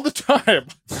fire all the time.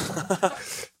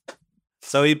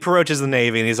 So he approaches the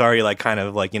Navy, and he's already, like, kind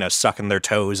of, like, sucking their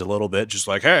toes a little bit. Just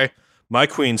like, hey, my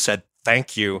queen said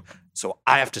thank you, so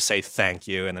I have to say thank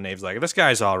you. And the Navy's like, this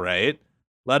guy's all right.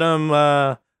 Let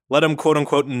him quote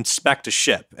unquote inspect a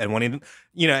ship. And when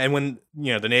when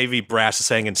the Navy brass is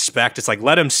saying inspect, it's like,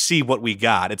 let him see what we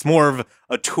got. It's more of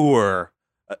a tour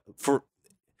for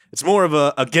it's more of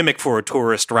a gimmick for a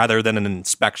tourist rather than an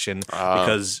inspection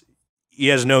because he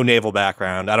has no naval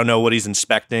background. I don't know what he's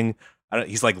inspecting.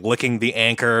 He's like licking the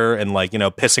anchor and like,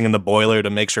 pissing in the boiler to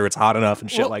make sure it's hot enough and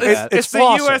shit like that. It's the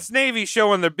flossing. U.S. Navy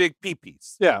showing their big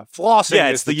peepees. Yeah, flossing. Yeah,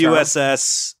 is it's the term.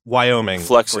 USS Wyoming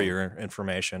Flexing. for your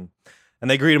information. And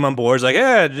they greet him on board. It's like,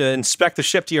 yeah, inspect the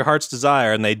ship to your heart's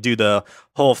desire. And they do the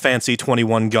whole fancy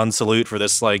 21 gun salute for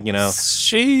this, like,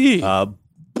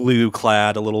 blue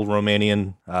clad, a little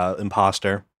Romanian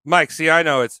imposter. Mike, see, I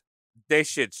know they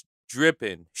shit's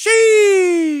dripping.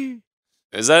 She.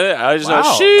 Is that it? I just Wow.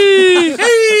 know she.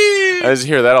 I just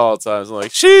hear that all the time. I'm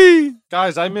like, she.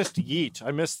 Guys, I missed yeet.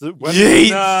 I missed the when Yeet.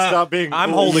 Stop being. I'm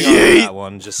cool. holding on to that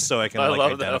one just so I can I like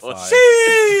love that identify.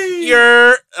 one.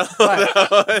 You're.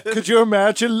 Could you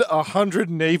imagine 100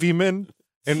 Navy men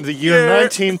in the year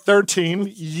 1913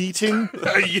 yeeting?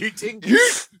 Yeeting.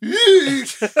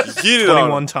 Yeeted on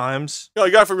 21 him. times. I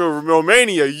got from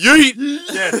Romania. Yeet.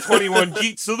 Yeah, 21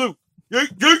 yeet salute.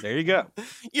 Yeet, yeet. There you go.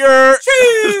 You're.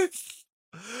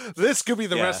 This could be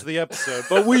the Yeah. rest of the episode,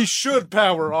 but we should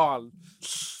power on.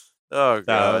 Oh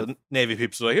god. Navy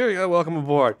people are like, here you go, welcome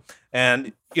aboard.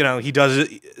 And,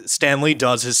 Stanley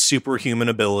does his superhuman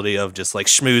ability of just like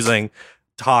schmoozing,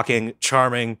 talking,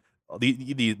 charming,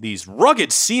 these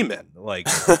rugged seamen, like,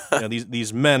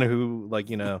 these men who, like,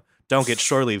 don't get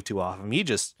shore leave too often. He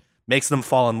just makes them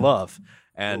fall in love.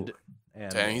 And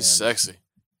Dang, he's sexy.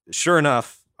 Sure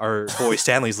enough, our boy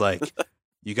Stanley's like,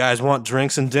 you guys want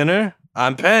drinks and dinner?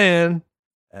 I'm paying.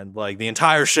 And like the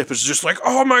entire ship is just like,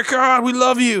 oh my God, we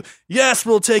love you. Yes,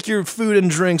 we'll take your food and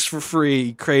drinks for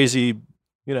free. Crazy,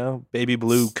 baby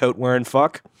blue coat wearing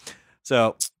fuck.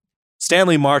 So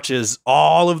Stanley marches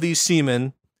all of these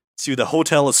seamen to the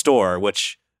Hotel Astor,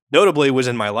 which notably was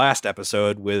in my last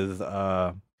episode with,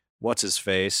 what's his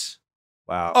face?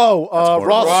 Wow. Oh, horrible.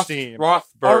 Rothstein. Rothberg.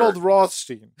 Arnold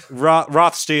Rothstein.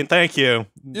 Rothstein, thank you.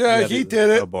 Yeah, he did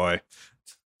it. Oh boy.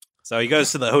 So he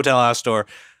goes to the Hotel Astor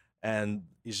and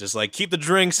he's just like, keep the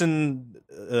drinks and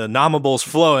nomables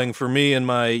flowing for me and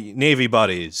my Navy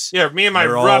buddies. Yeah, me and my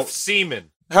They're all- rough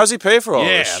seamen. How's he pay for all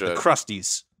Yeah, this the shit?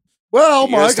 crusties. Well,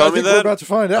 You guys Mike, I tell me think we're that? about to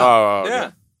find out. Oh, okay.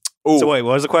 Yeah. Ooh, So wait,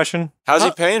 what was the question? how's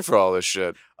he paying for all this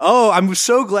shit? Oh, I'm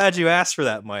so glad you asked for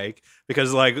that, Mike.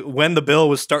 Because like when the bill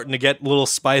was starting to get a little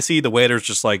spicy, the waiter's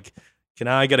just like, can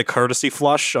I get a courtesy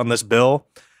flush on this bill?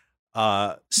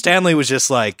 Stanley was just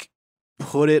like,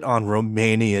 put it on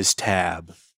Romania's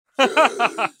tab.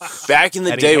 Back in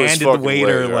the And day, he was handed fucking the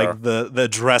waiter way, like the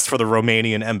address for the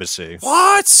Romanian embassy.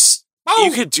 What?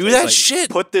 You could do that Like, shit.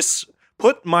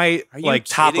 Put my Are you like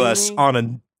kidding tapas me? on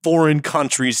a foreign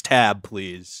country's tab,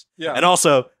 please. Yeah. And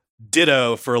also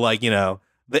ditto for like, the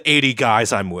 80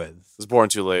 guys I'm with. was born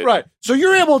too late. Right. So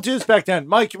you're able to do this back then.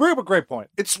 Mike, you bring up a great point.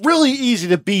 It's really easy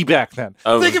to be back then.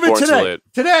 I was Think of it born too today. late.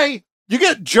 Today, you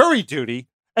get jury duty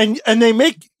and they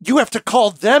make you have to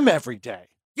call them every day.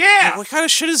 Yeah. What kind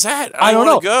of shit is that? I don't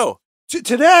wanna know. Go.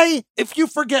 Today, if you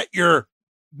forget your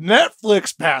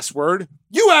Netflix password,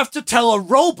 you have to tell a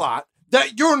robot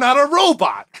that you're not a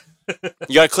robot.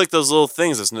 You gotta click those little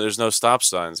things. There's no stop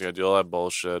signs. You gotta do all that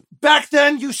bullshit. Back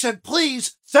then, you said,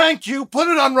 please, thank you, put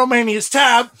it on Romania's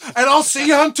tab, and I'll see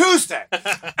you on Tuesday.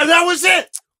 And that was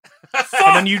it.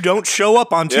 And then you don't show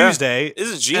up on Yeah. Tuesday. This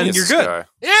is genius. And you're this good. guy.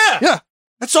 Yeah. Yeah.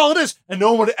 That's all it is. And no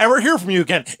one would ever hear from you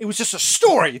again. It was just a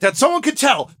story that someone could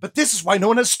tell. But this is why no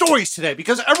one has stories today,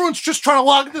 because everyone's just trying to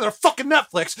log into their fucking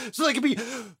Netflix so they can be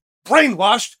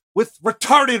brainwashed with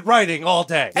retarded writing all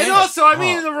day. And also, I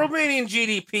mean, the Romanian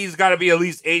GDP's got to be at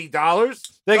least $80.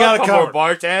 They got it a covered.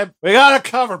 bar tab. We got it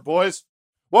covered, boys.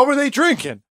 What were they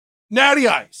drinking? Natty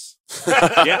Ice.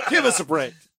 Yeah. Give us a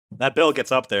break. That bill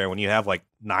gets up there when you have like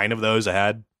 9 of those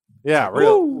ahead. Yeah,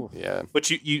 real. Yeah.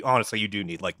 Which you honestly, you do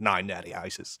need like 9 natty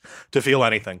ices to feel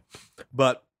anything.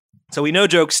 But so we know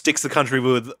Joke sticks the country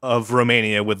of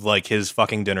Romania with like his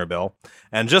fucking dinner bill.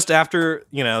 And just after,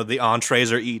 the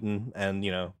entrees are eaten and,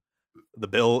 the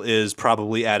bill is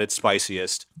probably at its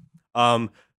spiciest,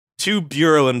 2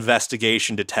 Bureau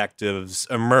investigation detectives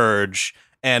emerge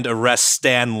and arrest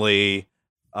Stanley,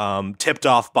 tipped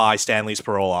off by Stanley's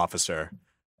parole officer.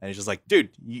 And he's just like, dude,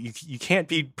 you can't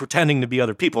be pretending to be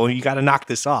other people. You got to knock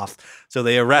this off. So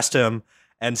they arrest him,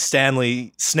 and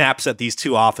Stanley snaps at these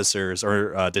 2 officers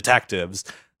or detectives.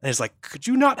 And he's like, could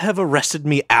you not have arrested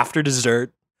me after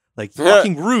dessert? Like,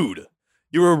 fucking rude.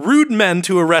 You're a rude men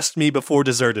to arrest me before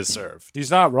dessert is served. He's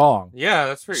not wrong. Yeah,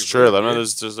 that's pretty It's true. rude, Let me know dude.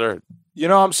 there's dessert. You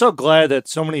know, I'm so glad that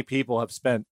so many people have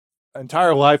spent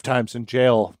entire lifetimes in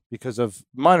jail because of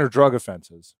minor drug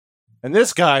offenses. And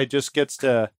this guy just gets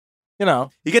to,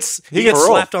 He gets parole.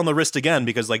 slapped on the wrist again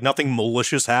because like nothing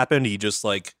malicious happened. He just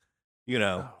like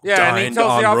Yeah, and he dined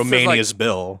tells the on officers, Romania's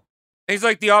bill. He's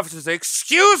like, the officers say,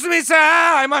 "Excuse me, sir,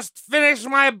 I must finish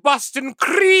my Boston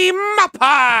cream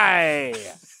pie."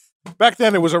 Back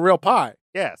then, it was a real pie.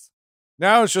 Yes.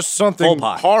 Now it's just something Full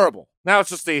pie. horrible. Now it's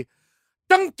just the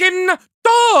Dunkin'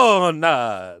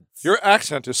 Donuts. Your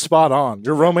accent is spot on.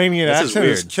 Your Romanian This is accent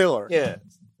is weird. killer. Yeah.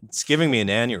 It's giving me an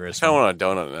aneurysm. I kind of want a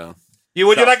donut now.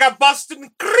 Would you like a Boston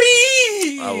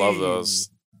cream? I love those.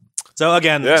 So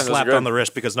again, Yeah, those are slapped good. on the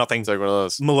wrist because nothing It's like one of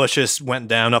those. malicious went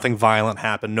down, nothing violent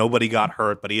happened, nobody got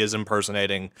hurt, but he is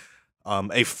impersonating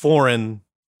a foreign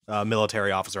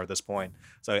military officer at this point.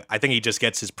 So I think he just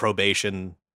gets his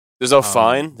probation. There's no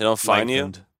fine. They don't fine you.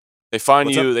 lengthened. They fine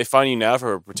What's you. They fine you now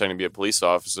for pretending to be a police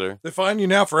officer. They find you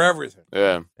now for everything.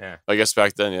 Yeah. Yeah. I guess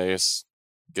back then, I guess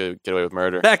get away with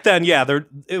murder. Back then, yeah,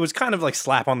 it was kind of like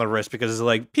slap on the wrist because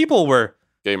like people were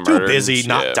Getting too murdered busy and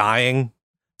not shit. dying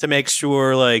to make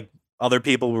sure like other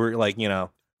people were like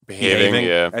behaving.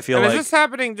 Yeah. I feel And like is this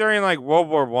happening during like World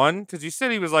War One? Because you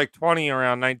said he was like 20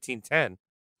 around 1910.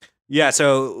 yeah.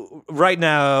 So right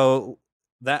now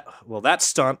that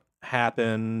stunt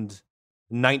happened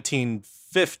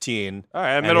 1915. All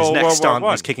right, And middle his of next World War stunt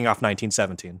One. was kicking off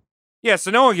 1917. Yeah,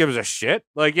 so no one gives a shit.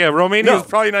 Like, yeah, Romania is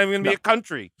probably not even going to be a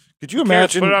country. Could you Who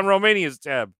cares? imagine? Put it on Romania's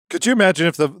tab. Could you imagine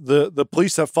if the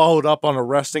police that followed up on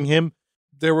arresting him,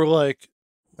 they were like,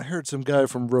 I heard some guy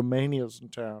from Romania's in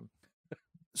town.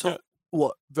 So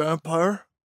what? Vampire?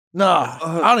 Nah,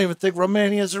 I don't even think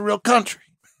Romania's a real country.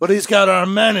 But he's got our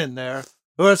men in there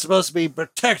who are supposed to be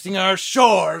protecting our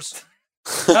shores,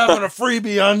 having a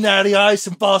freebie on Natty Ice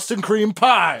and Boston cream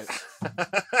pies.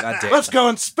 God damn. Let's go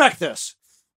inspect this.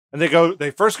 And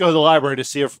they first go to the library to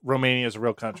see if Romania is a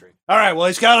real country. All right, well,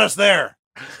 he's got us there.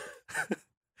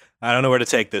 I don't know where to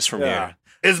take this from Yeah. here.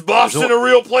 Is Boston a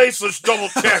real place? Let's double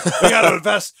check. We got to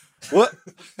invest. What?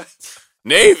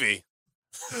 Navy.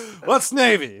 What's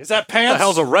Navy? Is that What the pants?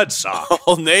 hell's a Red Sox?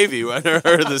 Old Navy. I never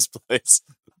heard of this place.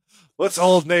 What's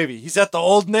Old Navy? He's at the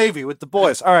Old Navy with the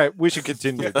boys. All right, we should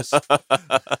continue this.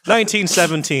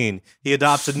 1917, he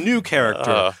adopts a new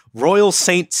character, Royal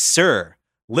Saint Sir,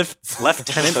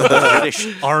 Lieutenant of the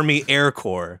British Army Air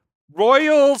Corps.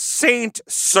 Royal Saint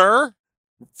Sir?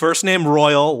 First name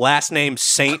Royal, last name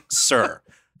Saint Sir.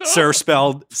 Sir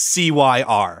spelled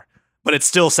C-Y-R, but it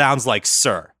still sounds like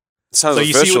Sir. Sounds So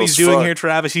you see official what he's as doing fuck. here,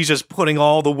 Travis? He's just putting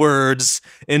all the words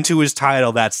into his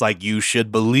title. That's like, you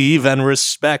should believe and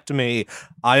respect me.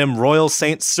 I am Royal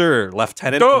Saint Sir,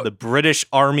 Lieutenant of the British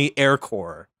Army Air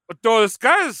Corps. But though this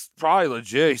guy's probably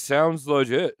legit. He sounds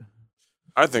legit.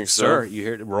 I think so. Sir, you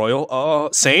heard it? Royal? Oh,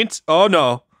 Saint? Oh,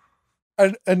 no.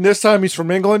 And this time he's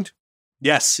from England?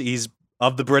 Yes, he's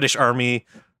of the British Army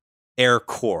Air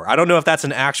Corps. I don't know if that's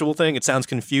an actual thing. It sounds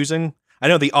confusing. I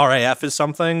know the RAF is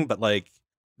something, but like,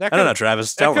 That I don't know,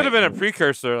 Travis. That Tell could me. have been a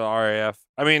precursor to the RAF.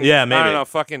 I mean, Yeah, I maybe. don't know,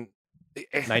 fucking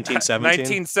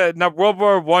 1917? Now, World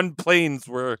War One planes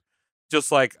were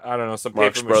just like, I don't know, some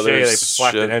Marx paper mache they Brothers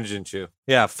slapped shit. an engine to.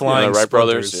 Yeah, flying Wright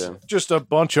brothers. splinters. Yeah. Just a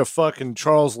bunch of fucking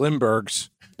Charles Lindberghs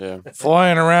Yeah.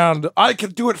 flying around. I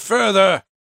can do it further.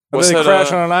 And What's then they that,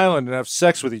 crash on an island and have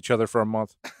sex with each other for a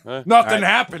month. Nothing All right.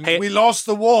 happened. Hey- We lost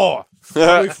the war.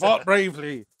 We fought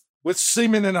bravely with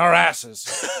semen in our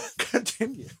asses.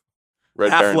 Continue. Red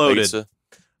Half Baron loaded. Pizza.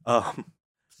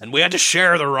 And we had to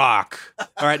share the rock.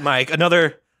 All right, Mike.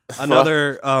 Another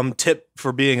tip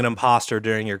for being an imposter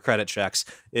during your credit checks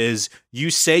is you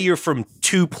say you're from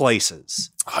two places,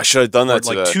 Oh, I should have done or that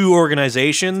like today. two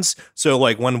organizations. So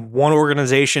like when one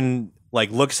organization like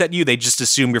looks at you, they just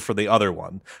assume you're for the other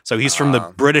one. So he's from the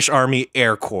British Army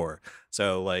Air Corps.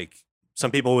 So like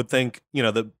some people would think,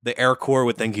 the Air Corps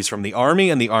would think he's from the Army,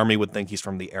 and the Army would think he's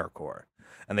from the Air Corps.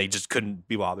 And they just couldn't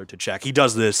be bothered to check. He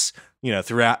does this,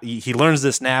 throughout. He learns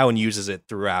this now and uses it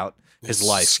throughout his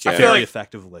life Scam. very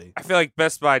effectively. I feel like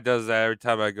Best Buy does that every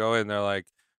time I go in. They're like,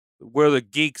 we're the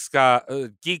Geek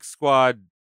Squad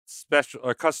special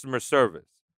or customer service.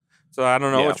 So I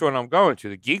don't know Yeah. which one I'm going to,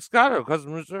 the Geek Squad or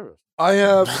customer service. I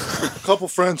have a couple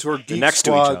friends who are geek next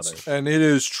to each squads, other. and it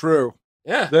is true.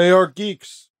 Yeah. They are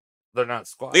geeks. They're not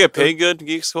squad. They get paid good,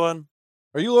 Geek Squad?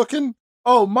 Are you looking?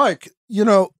 Oh, Mike,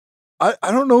 I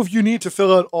don't know if you need to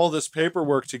fill out all this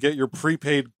paperwork to get your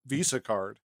prepaid Visa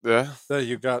card Yeah, that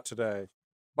you got today.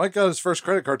 Mike got his first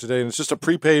credit card today, and it's just a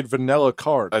prepaid vanilla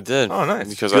card. I did. Oh, nice.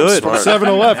 Because Good. I'm From smart.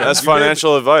 7-Eleven. That's You gave-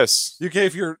 financial advice. You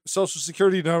gave your social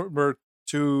security number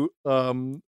to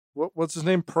what's his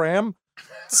name? Pram?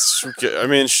 I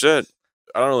mean, shit.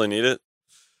 I don't really need it.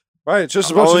 Right, it's just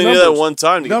a I bunch only of need numbers. that one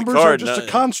time to get Numbers the are card. just a not-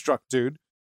 construct, dude.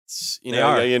 You They know,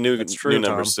 are. I gotta get new That's true, new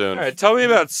numbers Tom. soon. All right, tell me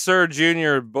about Sir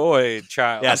Junior Boy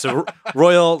Child. Yeah, so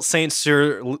Royal Saint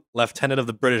Sir, Lieutenant of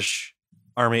the British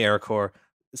Army Air Corps,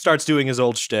 starts doing his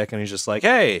old shtick, and he's just like,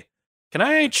 "Hey, can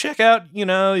I check out,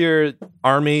 your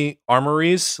Army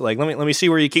armories? Like, let me see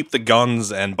where you keep the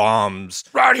guns and bombs."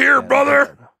 Right here,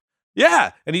 brother.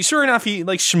 Yeah, and sure enough, he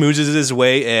like schmoozes his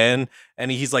way in, and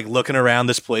he's like looking around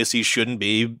this place he shouldn't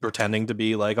be, pretending to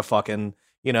be like a fucking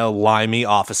limey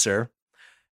officer.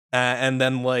 And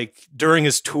then like during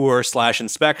his tour /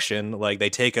 inspection, like they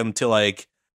take him to like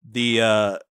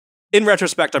the. In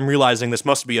retrospect, I'm realizing this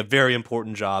must be a very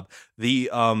important job. The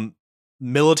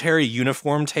military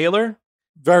uniform tailor.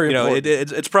 Very important.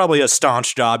 It's probably a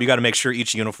staunch job. You got to make sure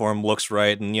each uniform looks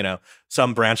right, and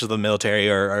some branches of the military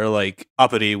are like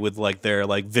uppity with like their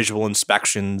like visual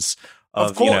inspections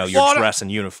of your dress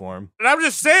and uniform. And I'm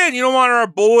just saying, you don't want our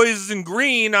boys in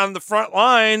green on the front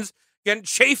lines getting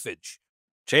chafage.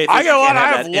 I got a lot.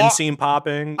 I have inseam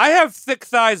popping. I have thick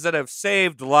thighs that have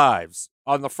saved lives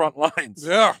on the front lines.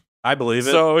 Yeah, I believe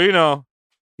it. So you don't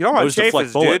want Those deflect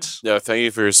chafage, bullets. Yeah, thank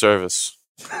you for your service.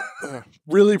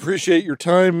 really appreciate your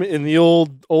time in the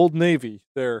old Navy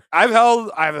there. I've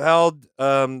held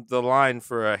the line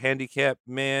for a handicapped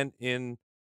man in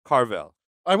Carvel.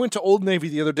 I went to Old Navy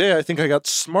the other day. I think I got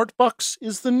Smart Bucks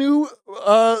is the new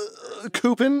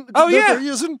coupon Oh, that yeah. they're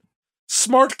using.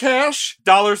 Smart Cash.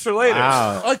 Dollars for later.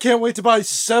 Wow. I can't wait to buy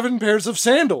 7 pairs of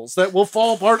sandals that will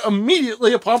fall apart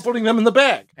immediately upon putting them in the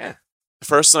bag. The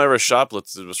first time I ever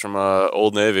shoplifted was from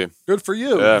Old Navy. Good for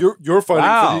you. Yeah. You're fighting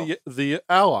Wow. for the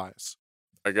Allies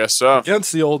I guess so.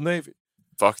 against the Old Navy.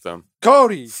 Fuck them.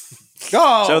 Cody,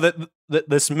 go. So that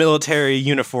this military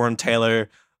uniform tailor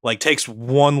like takes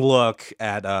one look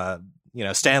at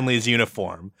Stanley's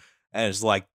uniform and is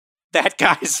like, that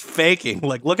guy's faking.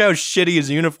 Like, look how shitty his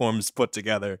uniform's put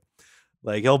together.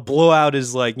 Like, he'll blow out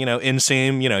his like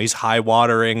inseam. He's high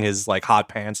watering his like hot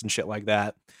pants and shit like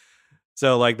that.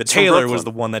 So like the from tailor was Brooklyn.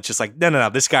 the one that's just like, no,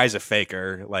 this guy's a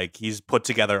faker. Like he's put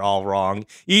together all wrong.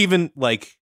 Even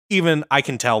I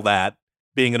can tell that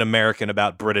being an American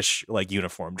about British like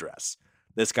uniform dress.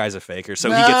 This guy's a faker. So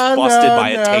he gets busted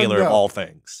by a tailor of all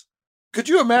things. Could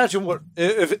you imagine what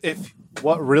if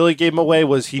What really gave him away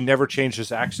was he never changed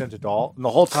his accent at all. And the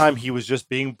whole time he was just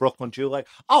being Brooklyn Jew, like,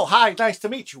 oh, hi, nice to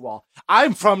meet you all.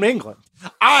 I'm from England.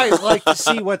 I like to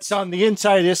see what's on the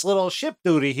inside of this little ship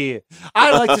duty here.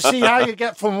 I like to see how you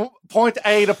get from point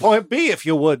A to point B, if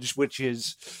you would, which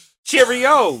is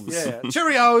Cheerios. yeah.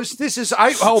 Cheerios. This is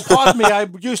pardon me,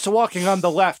 I'm used to walking on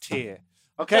the left here.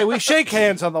 Okay, we shake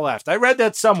hands on the left. I read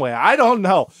that somewhere. I don't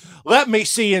know. Let me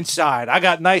see inside. I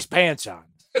got nice pants on.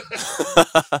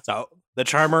 So the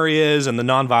charmer he is and the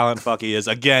nonviolent fuck he is,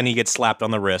 again, he gets slapped on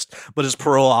the wrist. But his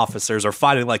parole officers are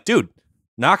fighting like, dude,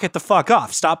 knock it the fuck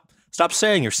off. Stop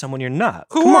saying you're someone you're not.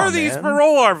 Who Come are on, these man.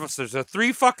 parole officers? The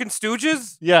 3 fucking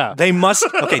stooges? Yeah. They must.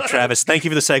 Okay, Travis, thank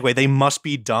you for the segue. They must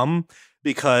be dumb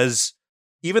because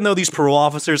even though these parole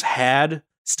officers had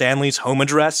Stanley's home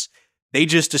address, they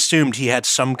just assumed he had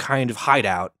some kind of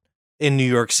hideout in New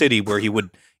York City where he would,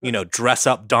 dress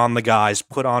up, don the guise,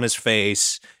 put on his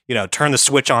face, turn the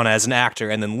switch on as an actor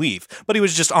and then leave. But he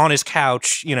was just on his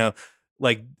couch,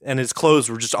 and his clothes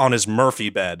were just on his Murphy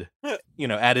bed,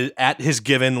 at his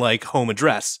given home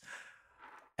address.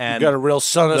 And we got a real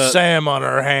son of the- Sam on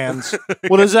our hands?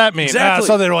 What does that mean? Exactly.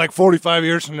 Something like 45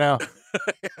 years from now.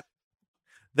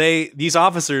 these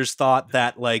officers thought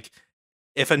that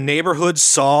if a neighborhood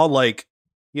saw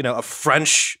a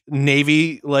French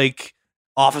Navy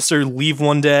officer leave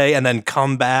one day and then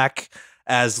come back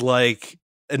as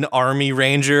an Army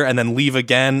Ranger and then leave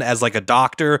again as a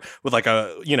doctor with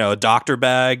a doctor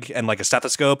bag and a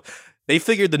stethoscope, they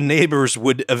figured the neighbors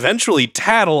would eventually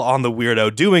tattle on the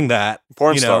weirdo doing that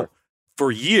Porn star.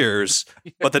 for years.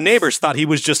 But the neighbors thought he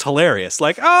was just hilarious.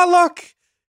 Oh, look,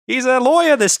 he's a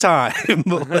lawyer this time.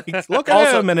 Look at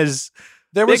Also, him and his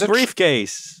There big was a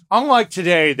briefcase. unlike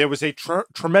today, there was a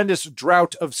tremendous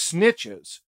drought of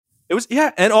snitches. It was,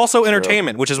 yeah, and also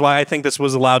entertainment, which is why I think this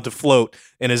was allowed to float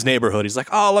in his neighborhood. He's like,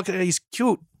 oh, look at it, he's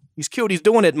cute. He's cute. He's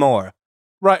doing it more.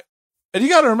 Right. And you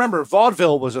got to remember,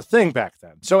 vaudeville was a thing back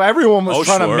then. So everyone was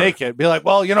trying to make it. Be like,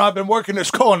 well, I've been working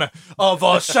this corner of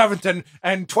 7th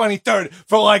and 23rd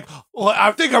for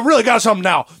I think I really got something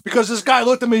now. Because this guy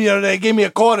looked at me the other day, gave me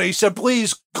a quarter. He said,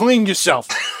 please clean yourself.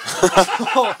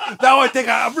 Now I think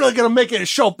I'm really going to make it in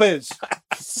showbiz.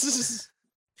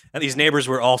 And these neighbors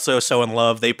were also so in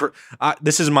love.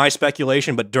 This is my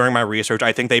speculation, but during my research,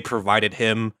 I think they provided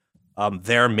him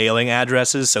their mailing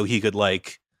addresses so he could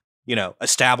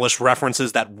establish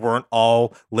references that weren't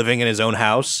all living in his own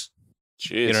house. Jeez.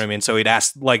 You know what I mean? So he'd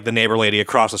ask the neighbor lady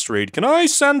across the street, can I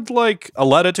send a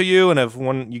letter to you? And if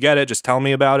when you get it, just tell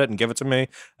me about it and give it to me.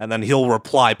 And then he'll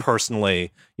reply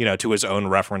personally, to his own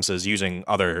references using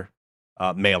other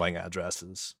mailing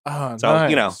addresses. Oh, So, nice.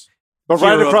 you know, but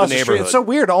right hero of across the the street. It's neighborhood. so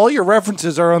weird. All your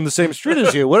references are on the same street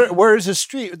as you. Where is this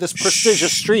street? This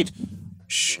prestigious street?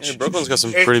 Yeah, Brooklyn's got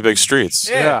some pretty big streets.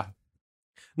 Yeah.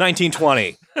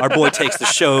 1920, our boy takes the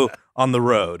show on the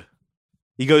road.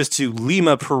 He goes to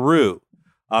Lima, Peru,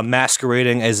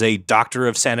 masquerading as a doctor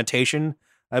of sanitation,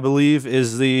 I believe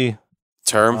is the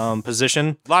Term.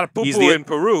 position. A lot of poo He's poo the- in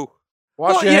Peru.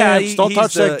 Wash your hands. Don't he's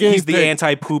touch the, that guinea He's the pig.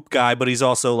 anti-poop guy, but he's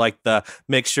also like the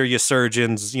make sure your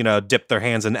surgeons, dip their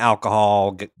hands in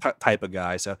alcohol type of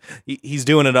guy. So he's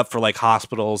doing it up for like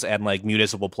hospitals and like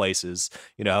municipal places,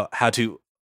 how to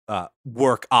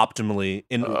work optimally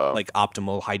in like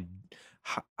optimal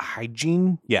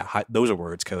hygiene. Yeah, those are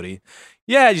words, Cody.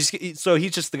 Yeah, so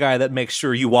he's just the guy that makes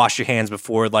sure you wash your hands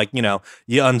before, like, you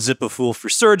unzip a fool for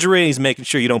surgery. He's making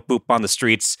sure you don't poop on the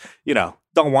streets.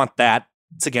 Don't want that.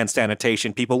 It's against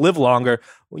sanitation. People live longer,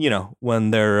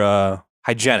 when they're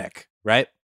hygienic, right?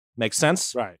 Makes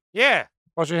sense? Right. Yeah.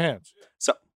 Wash your hands.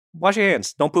 So wash your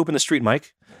hands. Don't poop in the street,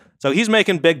 Mike. So he's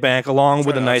making big bank along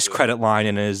with a nice credit line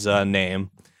in his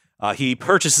name. He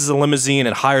purchases a limousine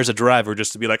and hires a driver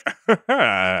just to be like,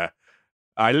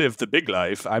 I live the big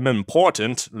life. I'm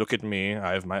important. Look at me.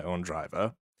 I have my own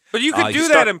driver. But you could do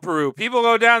that in Peru. People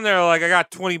go down there like, I got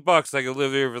 $20. I could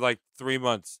live here for like 3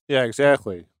 months. Yeah,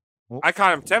 exactly. I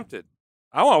kind of tempted.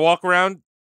 I want to walk around,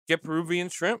 get Peruvian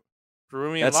shrimp,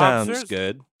 Peruvian That lobsters. sounds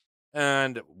good.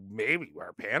 And maybe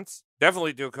wear pants.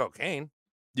 Definitely do cocaine.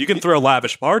 You can throw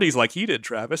lavish parties like he did,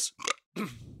 Travis.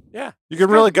 Yeah. You can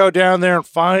really go down there and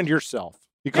find yourself.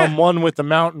 Become one with the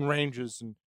mountain ranges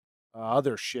and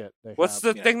other shit. What's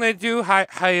the thing they do?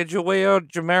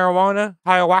 Marijuana?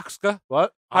 Ayahuasca?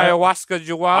 What? Ayahuasca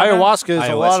juana? Ayahuasca is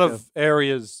a lot Ayahuasca. of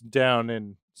areas down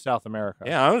in South America.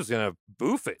 Yeah, I was going to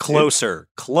boof it. Closer.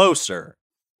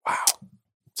 Wow.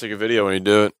 Take a video when you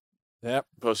do it. Yep.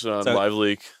 Post it on So- Live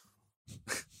Leak.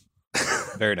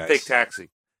 Very nice. Fake taxi.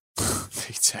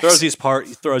 Throws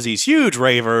these huge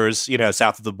ravers,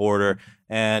 south of the border,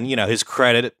 and his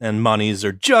credit and monies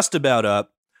are just about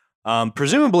up.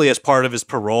 Presumably, as part of his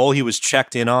parole, he was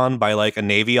checked in on by like a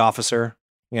Navy officer,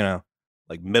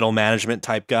 like middle management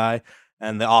type guy,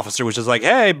 and the officer was just like,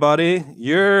 "Hey, buddy,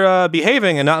 you're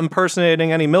behaving and not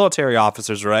impersonating any military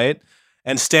officers, right?"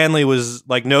 And Stanley was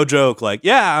like, no joke, like,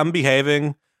 "Yeah, I'm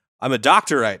behaving. I'm a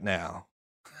doctor right now."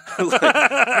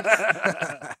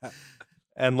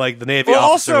 And like the Navy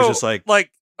officer was just like, well,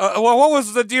 what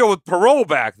was the deal with parole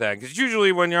back then? Because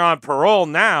usually when you're on parole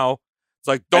now, it's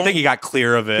like, I think he got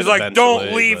clear of it. He's like, don't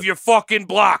eventually, leave but- your fucking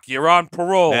block. You're on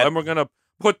parole, That- and we're gonna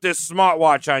put this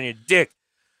smartwatch on your dick.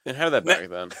 Didn't have that back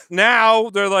then. Now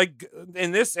they're like,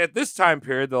 at this time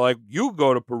period, they're like, you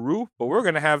go to Peru, but we're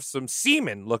gonna have some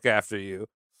seamen look after you.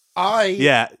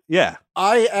 Yeah.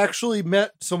 I actually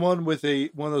met someone with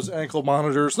one of those ankle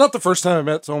monitors. Not the first time I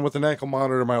met someone with an ankle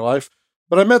monitor in my life,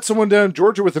 but I met someone down in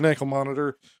Georgia with an ankle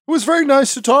monitor who was very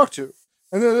nice to talk to.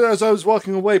 And then as I was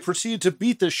walking away, proceeded to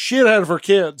beat the shit out of her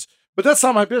kids. But that's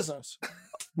not my business.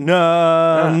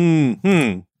 No.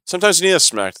 Sometimes you need a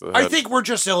smack to the head. I think we're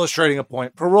just illustrating a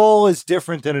point. Parole is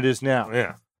different than it is now.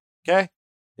 Yeah, Okay?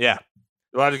 Yeah.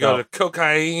 you're allowed to go to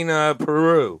cocaine,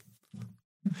 Peru.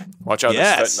 Watch out,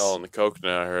 Yes. there's fentanyl in the coke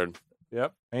now, I heard.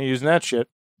 Yep. Ain't using that shit.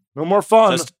 No more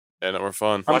fun. Just- Yeah, that were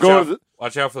fun. I'm Watch going out. to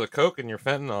Watch out for the coke and your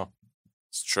fentanyl.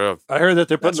 It's true. I heard that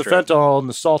they're putting That's the true. fentanyl in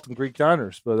the salt and Greek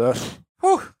diners, but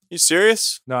You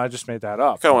serious? no, I just made that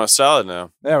up. I kind of want a salad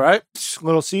now. Yeah, right?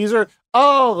 Little Caesar.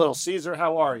 Oh, Little Caesar,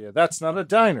 how are you? That's not a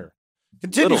diner.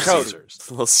 Continue, Little Cody. Caesars.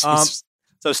 Little Caesars.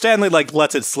 So Stanley like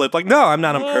lets it slip, like, no, I'm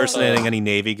not impersonating any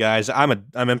Navy guys. I'm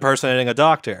impersonating a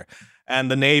doctor.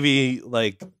 And the Navy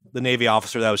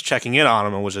officer that was checking in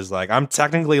on him was just like, I'm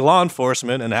technically law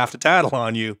enforcement and have to tattle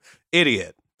on you,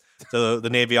 idiot. So the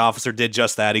Navy officer did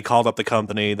just that. He called up the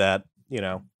company that,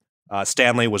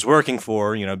 Stanley was working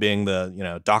for, being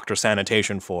the, doctor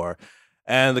sanitation for.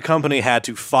 And the company had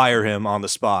to fire him on the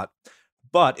spot.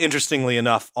 But interestingly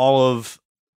enough, all of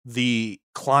the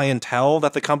clientele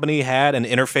that the company had and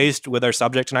interfaced with their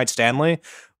subject tonight, Stanley,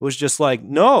 was just like,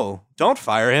 no, don't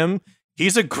fire him.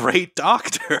 He's a great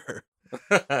doctor.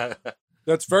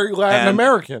 That's very Latin And-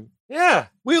 American. Yeah.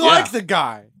 We like the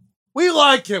guy. We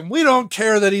like him. We don't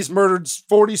care that he's murdered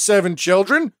 47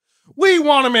 children. We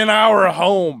want him in our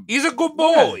home. He's a good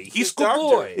boy. He's a good doctor.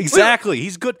 boy. Exactly.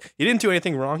 He's good. He didn't do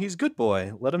anything wrong. He's a good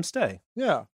boy. Let him stay.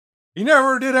 Yeah. He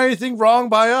never did anything wrong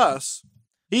by us.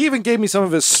 He even gave me some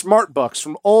of his smart bucks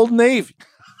from Old Navy.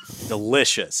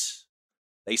 Delicious.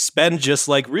 They spend just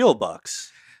like real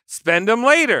bucks. Spend them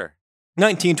later.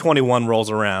 1921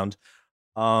 rolls around.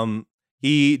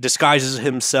 He disguises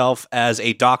himself as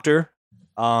a doctor,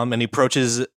 and he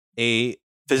approaches a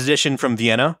physician from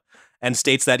Vienna and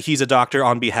states that he's a doctor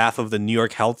on behalf of the New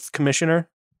York Health Commissioner.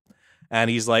 And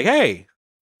he's like, hey,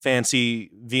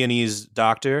 fancy Viennese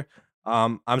doctor,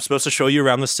 I'm supposed to show you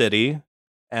around the city.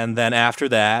 And then after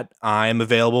that, I'm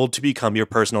available to become your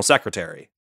personal secretary,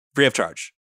 free of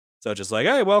charge. So just like,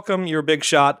 hey, welcome, you're a big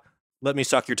shot. Let me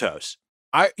suck your toes.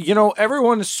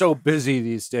 Everyone is so busy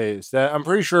these days that I'm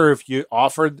pretty sure if you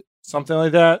offered something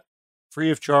like that free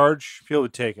of charge, people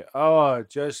would take it. Oh,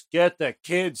 just get the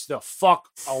kids the fuck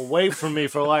away from me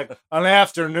for like an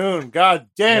afternoon. God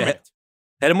damn it.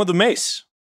 Hit him with a mace.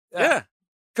 Yeah.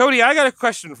 Cody, I got a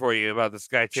question for you about this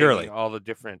guy taking Surely. all the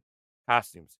different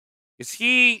costumes. Is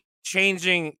he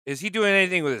doing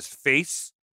anything with his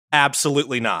face?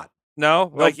 Absolutely not.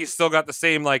 No? Like he's still got the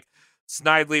same like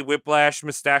Snidely Whiplash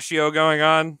mustachio going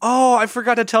on? Oh, I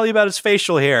forgot to tell you about his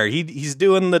facial hair. He's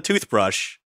doing the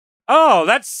toothbrush. Oh,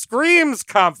 that screams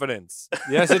confidence.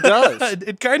 Yes, it does.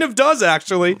 It kind of does,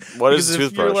 actually. What is Because the if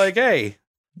you're toothbrush? like, hey,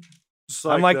 Just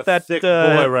I'm like the that. thick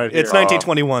boy right here. It's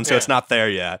 1921, so yeah. it's not there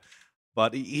yet.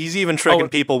 But he's even tricking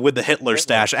people with the Hitler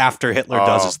stash after Hitler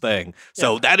does his thing.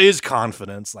 So that is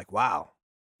confidence. Like, wow.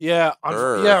 Yeah,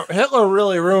 Urgh. Hitler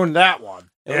really ruined that one.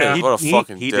 Yeah, what a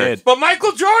fucking he dick. did. But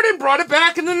Michael Jordan brought it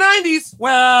back in the 90s.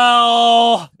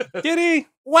 Well, Did he?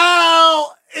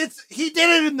 he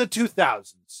did it in the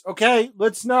 2000s. Okay,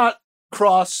 let's not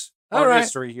cross All our right.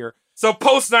 history here. So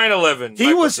post 9/11,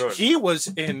 He was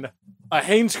in a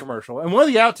Hanes commercial, and one of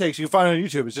the outtakes you can find on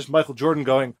YouTube is just Michael Jordan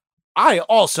going, "I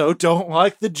also don't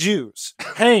like the Jews."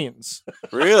 Hanes.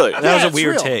 Really? That was it's a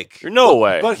weird real. take. No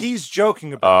way. But he's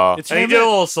joking about it. It's and he him did a and-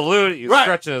 little salute. He was Right.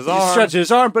 stretching his He arm. stretched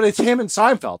his arm, but it's him and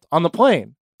Seinfeld on the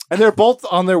plane. And they're both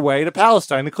on their way to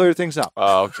Palestine to clear things up.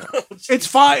 Oh, okay. It's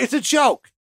fine. It's a joke.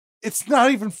 It's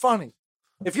not even funny.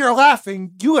 If you're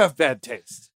laughing, you have bad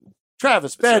taste.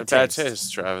 Travis, bad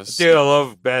taste. Travis. Dude, I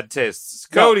love bad tastes.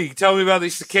 Cody, tell me about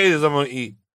these cicadas I'm going to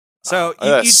eat. So Oh,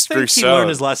 that's you'd think pretty he solid. learned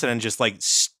his lesson and just like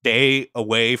stay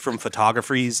away from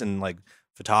photographies and like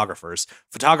photographers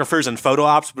and photo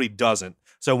ops, but he doesn't.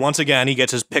 So once again, he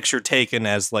gets his picture taken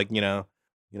as like,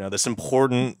 this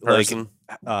important Person.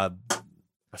 like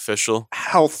Official.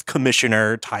 health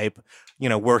commissioner type,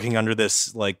 working under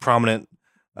this like prominent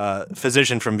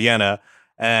physician from Vienna.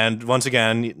 And once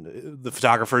again, the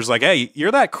photographer's like, hey,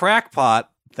 you're that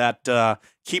crackpot that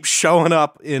keeps showing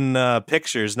up in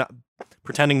pictures, not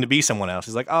pretending to be someone else.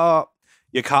 He's like, oh,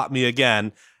 you caught me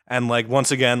again. And like,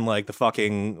 once again, like the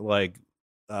fucking like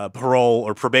parole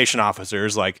or probation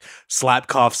officers like slap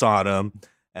cuffs on him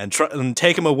and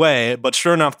take him away. But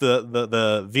sure enough,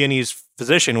 the Viennese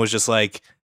physician was just like,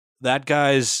 that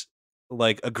guy's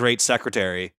like a great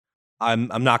secretary. I'm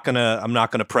not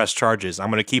gonna press charges.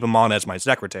 I'm gonna keep him on as my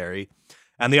secretary.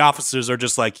 And the officers are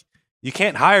just like, you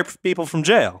can't hire people from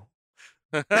jail.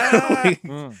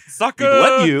 Sucker. We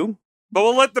let you. But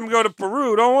we'll let them go to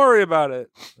Peru. Don't worry about it.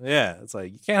 Yeah, it's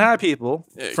like you can't hire people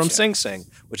Yeah, you from can't. Sing Sing,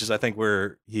 which is I think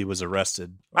where he was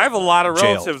arrested. I have a lot of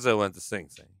Jailed. relatives that went to Sing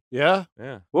Sing. Yeah?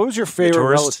 Yeah. What was your favorite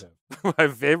tourist? relative? My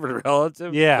favorite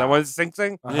relative? Yeah. That went to Sing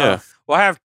Sing? Yeah. Well, I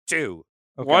have two.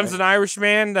 Okay. One's an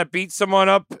Irishman that beat someone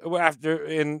up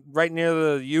right near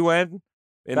the UN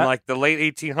in That- like the late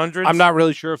 1800s. I'm not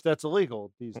really sure if that's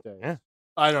illegal these days. Yeah.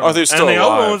 I don't Oh, know. they're And still the other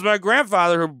one alive. was my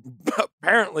grandfather who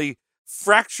apparently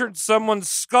fractured someone's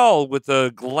skull with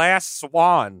a glass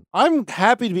swan. I'm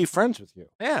happy to be friends with you.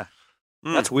 Yeah.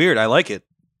 That's weird. I like it.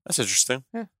 That's interesting.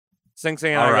 Sing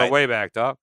Sing and All I right. go way back,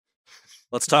 dog.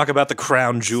 Let's talk about the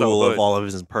crown jewel good. of all of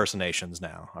his impersonations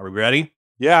now. Are we ready?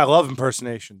 Yeah, I love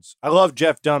impersonations. I love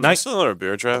Jeff Dunham. Nice. Still another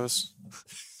beer, Travis.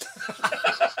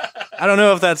 I don't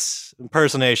know if that's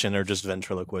impersonation or just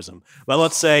ventriloquism, but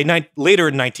let's say later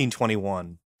in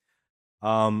 1921,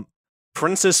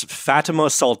 Princess Fatima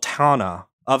Sultana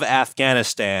of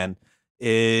Afghanistan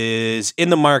is in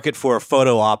the market for a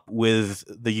photo op with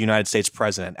the United States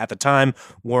president. At the time,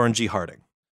 Warren G. Harding.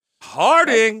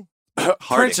 Harding.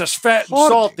 Princess Fat and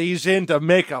Salty's in to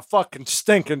make a fucking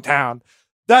stinking town.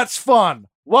 That's fun.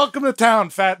 Welcome to town,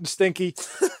 Fat and Stinky.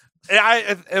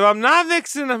 If I'm not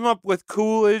mixing them up with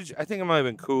Coolidge, I think it might have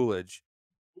been Coolidge.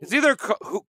 It's either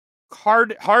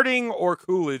Harding or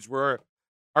Coolidge were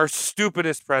our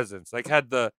stupidest presidents. Like had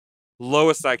the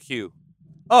lowest IQ.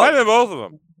 Oh. Might have been both of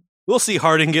them. We'll see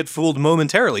Harding get fooled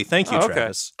momentarily. Thank you, Oh, okay.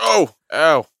 Travis. Oh,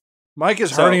 ow. Mike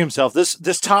is So- hurting himself. This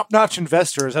top-notch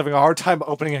investor is having a hard time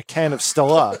opening a can of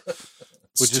Stella.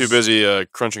 It's too busy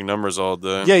crunching numbers all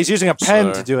day. Yeah, he's using a pen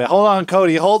Sorry. to do it. Hold on,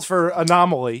 Cody. Hold for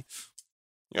anomaly.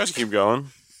 You guys keep going.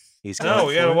 He's No, going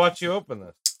we for gotta it. watch you open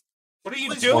this. What are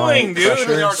you Applying doing, dude? pressure.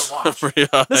 Really hard to watch. Pretty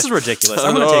high. This is ridiculous.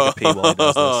 I'm going to take a pee while he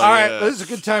does this. All right, this is a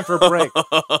good time for a break.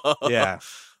 Yeah.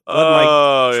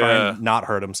 Mike try yeah. and not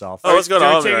hurt himself. Oh, what's going Are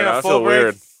we on taking right a now? I full feel break?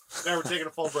 weird. Now we're taking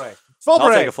a full break. I'll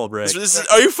take a full break.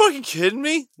 Are you fucking kidding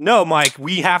me? No, Mike,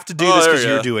 we have to do Oh, this there because we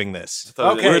you're go. doing this.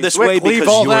 Okay, We're this Zwick, way leave because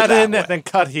all you're that that in way. and then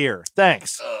cut here.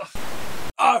 Thanks.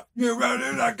 You ready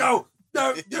to go?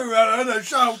 You ready to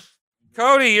show?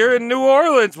 Cody, you're in New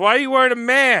Orleans. Why are you wearing a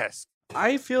mask?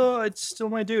 I feel it's still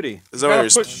my duty. Is that You what gotta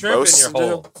you're put shrimp in supposed your to do?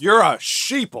 hole. You're a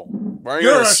sheeple. Why aren't you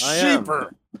You're in a a, I am.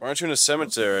 sheeper. why aren't you in a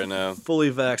cemetery right now? Fully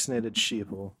vaccinated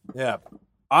sheeple. Yeah.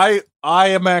 I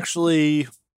am actually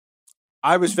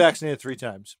I was vaccinated 3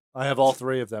 times. I have all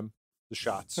 3 of them, the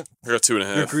shots. I got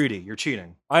 2.5. You're greedy. You're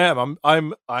cheating. I am.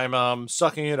 I'm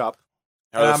sucking it up.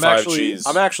 How are And the I'm 5 actually cheese?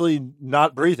 I'm actually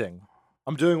not breathing.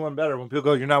 I'm doing one better. When people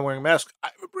go, "You're not wearing a mask," I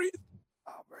breathe.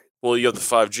 I'll breathe. Well, you have the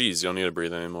 5 Gs. You don't need to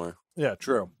breathe anymore. Yeah,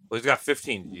 true. Well, he's got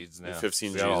 15 G's now.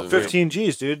 15 Yeah, all Gs. 15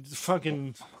 G's, dude.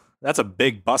 Fucking That's a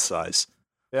big bus size.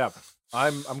 yeah.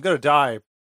 I'm gonna die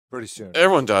pretty soon.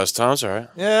 Everyone does, Tom. It's all right.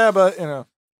 Yeah, but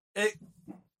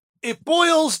it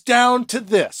boils down to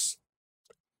this: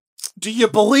 do you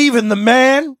believe in the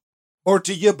man, or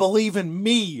do you believe in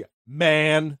me,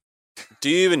 man? Do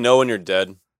you even know when you're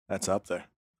dead? That's up there.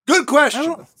 Good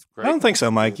question. I don't think so,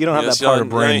 Mike. You don't have Yes, that part you of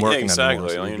don't- brain yeah, working exactly. anymore.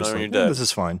 You don't you're even just know when like, you're dead. This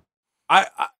is fine.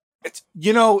 It's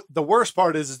the worst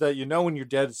part is that you know when you're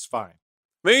dead, it's fine.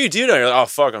 Maybe you do know. You're like, oh,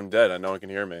 fuck, I'm dead. I know one can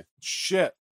hear me.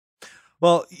 Shit.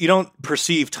 Well, you don't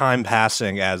perceive time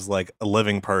passing as like a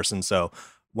living person. So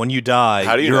when you die,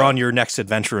 How do you you're know? on your next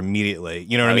adventure immediately.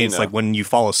 You know what How I do mean? you It's know? like when you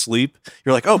fall asleep,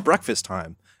 you're like, oh, breakfast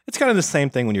time. It's kind of the same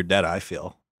thing when you're dead, I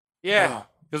feel. Yeah,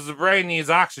 because the brain needs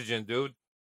oxygen, dude.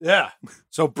 Yeah.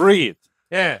 So breathe.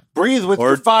 Yeah. Breathe with Or-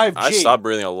 your 5G. I stopped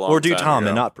breathing a long time Or do Tom ago.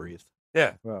 and not breathe.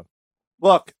 Yeah.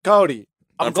 Look, Cody,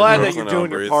 I'm I'm from glad that Brooklyn, you're I don't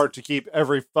doing your breathe. part to keep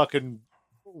every fucking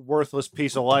worthless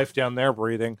piece of life down there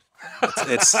breathing.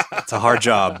 It's a hard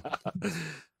job.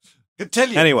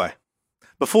 Continue. Anyway,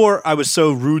 before I was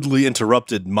so rudely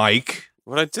interrupted, Mike,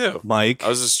 What'd I do? Mike, I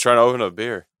was just trying to open a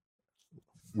beer.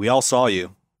 we all saw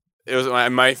you. It was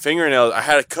my fingernails. I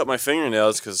had to cut my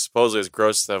fingernails because supposedly it's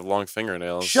gross to have long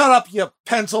fingernails. Shut up, you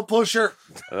pencil pusher.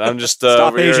 And I'm just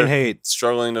Stop over Asian here hate.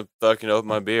 struggling to fucking open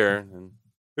my beer. And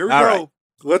Here we All go. right.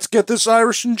 Let's get this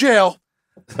Irish in jail.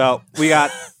 So we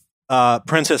got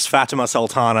Princess Fatima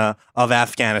Sultana of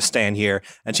Afghanistan here,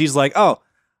 and she's like, "Oh,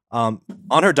 on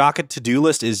her docket to-do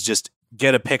list is just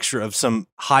get a picture of some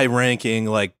high-ranking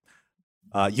like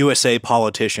USA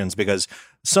politicians because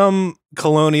some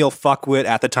colonial fuckwit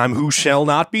at the time, who shall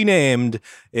not be named,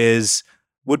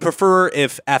 would prefer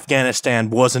if Afghanistan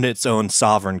wasn't its own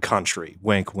sovereign country.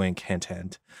 Wink, wink, hint,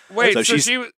 hint. Wait, So so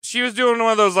she's- she was doing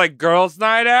one of those like girls'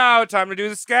 night out, time to do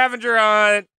the scavenger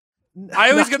hunt.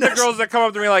 I always get the girls that come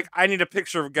up to me like, I need a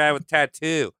picture of a guy with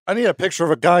tattoo. I need a picture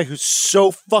of a guy who's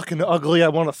so fucking ugly I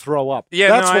want to throw up. Yeah,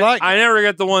 That's no, what I never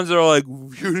get the ones that are like,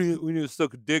 we need to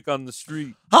suck a dick on the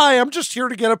street. Hi, I'm just here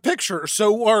to get a picture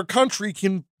so our country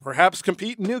can perhaps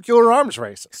compete in nuclear arms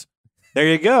races. There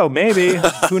you go. Maybe.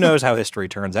 Who knows how history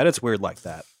turns out? It's weird like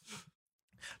that.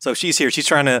 So she's here. She's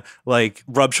trying to like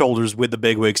rub shoulders with the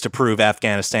bigwigs to prove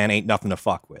Afghanistan ain't nothing to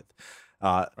fuck with.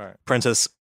 Princess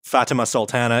Fatima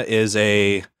Sultana is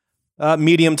a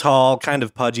medium tall, kind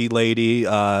of pudgy lady,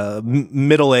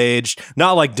 middle aged,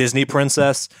 not like Disney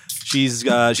princess. She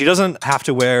doesn't have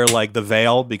to wear like the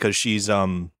veil because she's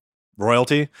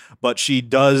royalty, but she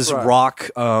does Right. rock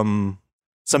some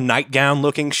nightgown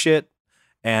looking shit.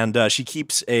 And she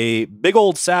keeps a big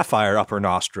old sapphire up her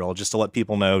nostril just to let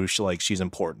people know she's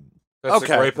important. That's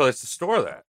Okay. a great place to store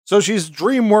that. So she's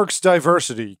DreamWorks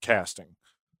diversity casting.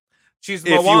 She's If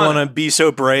you Moana. want to be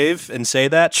so brave and say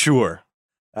that, sure.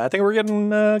 I think we're getting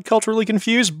culturally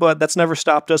confused, but that's never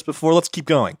stopped us before. Let's keep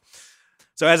going.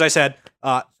 So as I said,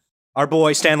 our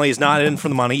boy Stanley is not in for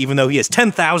the money, even though he has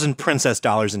 10,000 princess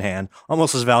dollars in hand,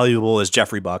 almost as valuable as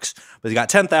Jeffrey Bucks. But he got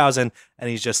 10,000, and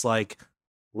he's just like,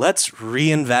 let's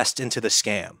reinvest into the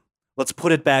scam. Let's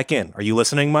put it back in. Are you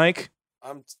listening, Mike?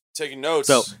 I'm taking notes.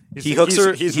 So he hooks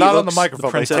her. he's he not on the hooks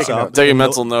microphone, but he's princess taking up. notes. taking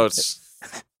mental notes.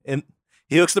 And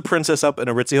he hooks the princess up in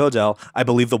a ritzy hotel. I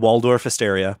believe the Waldorf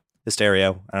Hysteria.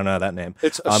 I don't know that name.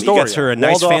 It's He Astoria. gets her a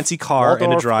nice Waldorf- fancy car and a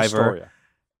Waldorf driver. Astoria.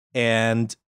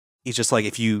 And he's just like,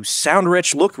 if you sound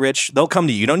rich, look rich, they'll come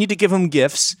to you. You don't need to give them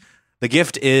gifts. The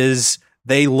gift is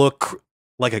they look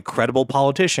like a credible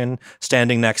politician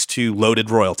standing next to loaded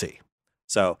royalty.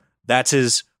 So that's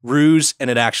his ruse, and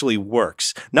it actually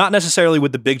works. Not necessarily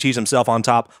with the big cheese himself on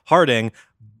top, Harding,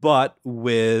 but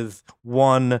with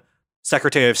one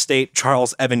Secretary of State,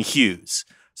 Charles Evan Hughes.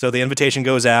 So the invitation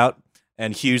goes out,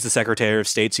 and Hughes, the Secretary of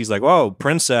State, he's like, whoa,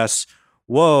 princess,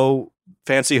 whoa,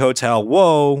 fancy hotel,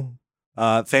 whoa,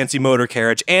 fancy motor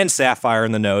carriage and sapphire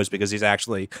in the nose because he's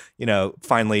actually,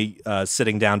 finally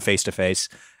sitting down face to face.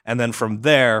 And then from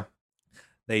there,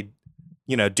 they,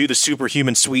 do the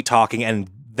superhuman sweet talking, and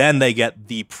then they get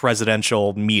the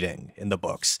presidential meeting in the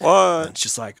books. What? And it's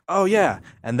just like, oh yeah.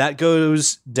 And that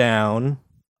goes down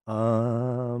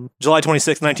July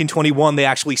 26th, 1921. They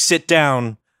actually sit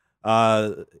down. We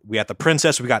got the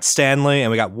princess, we got Stanley,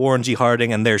 and we got Warren G.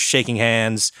 Harding, and they're shaking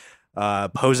hands,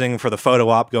 posing for the photo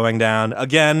op going down.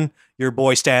 Again, your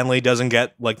boy Stanley doesn't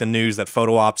get like the news that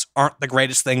photo ops aren't the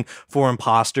greatest thing for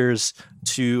imposters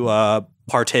to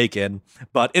partake in.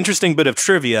 But interesting bit of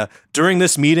trivia, during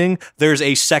this meeting, there's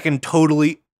a second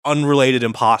totally unrelated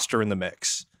imposter in the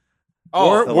mix.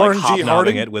 Oh, Warren G. hobnobbing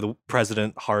Harding? it with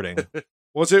President Harding.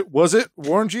 Was it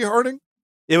Warren G. Harding?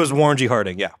 It was Warren G.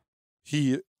 Harding, yeah.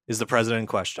 He Is the president in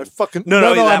question. I fucking No,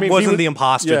 that I mean, he wasn't would- the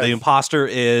imposter. yeah. The imposter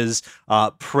is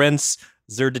Prince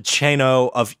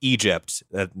Zerdechano of Egypt.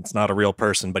 It's not a real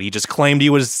person, but he just claimed he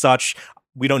was such.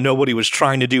 We don't know what he was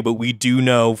trying to do, but we do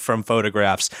know from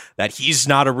photographs that he's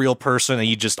not a real person, and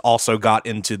he just also got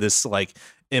into this like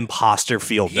imposter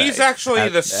field. He's day. actually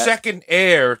At- the second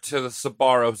heir to the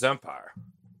Sabaros Empire.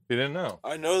 You didn't know.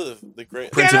 I know the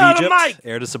great. Prince Get of on the Egypt, mic!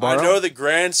 heir to I Sabaro. know the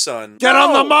grandson. Get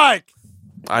on the mic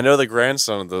I know the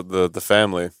grandson of the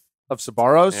family. of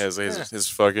Sabaros. Yeah, his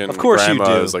fucking Of course you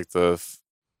grandma do. is like the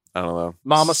I don't know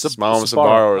Mama Mama Sabaro.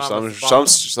 Sabaro or Mama some Sabaro.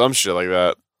 some shit like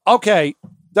that. Okay,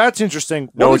 that's interesting.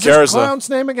 No What one is this cares, though. clown's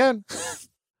name again?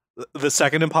 The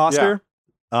second imposter,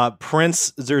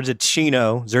 Prince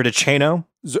Zerdechano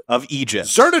Z- of Egypt.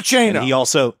 Zerdechano. And he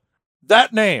also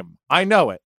That name, I know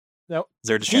it. Now,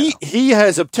 Zerdechano. he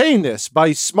has obtained this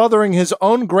by smothering his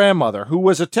own grandmother, who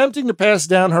was attempting to pass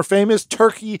down her famous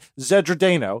turkey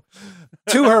Zedradano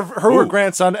to her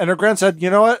grandson, and her grandson, you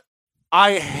know what?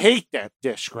 I hate that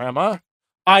dish, Grandma.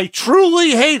 I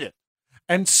truly hate it.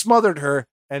 And smothered her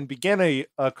and began a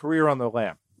career on the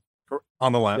lam.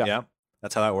 On the line, Yeah. yeah.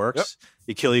 That's how that works.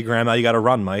 You kill your grandma, you got to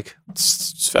run, Mike.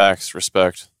 It's facts,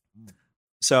 respect.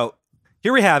 So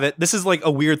here we have it. This is like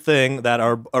a weird thing that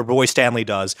our boy Stanley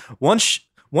does. Once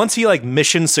he like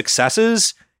mission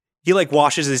successes, he like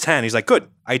washes his hand. He's like, good,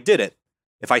 I did it.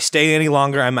 If I stay any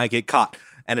longer, I might get caught.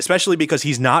 And especially because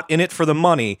he's not in it for the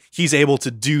money, he's able to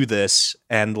do this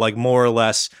and like more or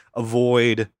less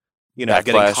avoid, getting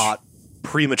Backlash. caught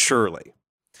prematurely.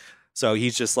 So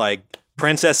he's just like,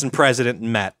 princess and president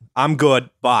met. I'm good.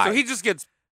 Bye. So he just gets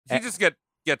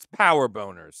power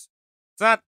boners. It's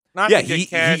not Yeah, to get he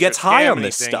cash gets or high scam on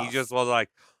this anything. stuff. He just was like,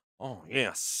 oh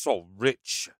yeah, so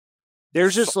rich.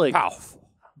 There's just so like powerful.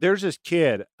 there's this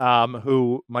kid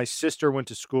who my sister went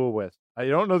to school with. I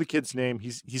don't know the kid's name.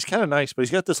 He's kind of nice, but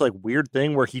he's got this like weird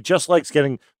thing where he just likes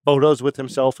getting photos with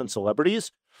himself and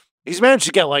celebrities. He's managed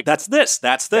to get like That's this.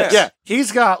 yeah,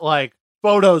 he's got like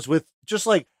photos with just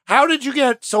like, how did you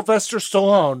get Sylvester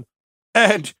Stallone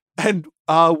and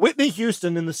Whitney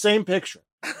Houston in the same picture?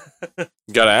 You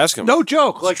gotta ask him. No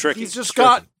joke. Like tricky. he's just It's tricky.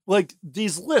 got like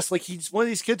these lists. Like he's one of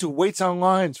these kids who waits on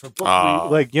lines for book. Oh.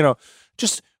 Like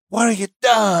just what are you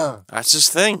done? That's his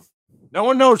thing. No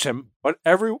one knows him, but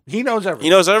he knows everyone. He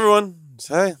knows everyone.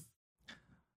 Hey,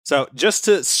 So just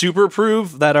to super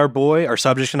prove that our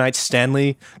subject tonight,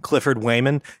 Stanley Clifford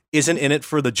Wayman, isn't in it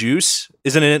for the juice,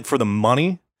 isn't in it for the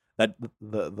money, that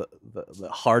the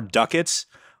hard ducats.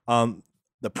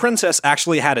 The princess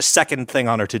actually had a second thing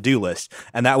on her to-do list,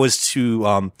 and that was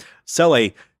to sell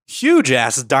a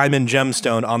huge-ass diamond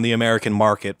gemstone on the American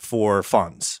market for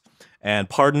funds. And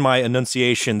pardon my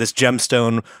enunciation, this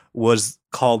gemstone was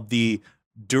called the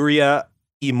Duria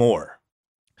Emor.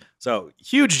 So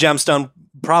huge gemstone,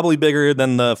 probably bigger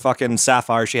than the fucking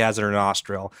sapphire she has in her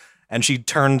nostril. And she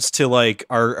turns to like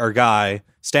our guy,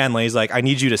 Stanley. He's like, I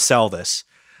need you to sell this.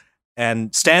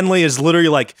 And Stanley is literally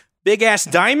like, big ass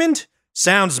diamond?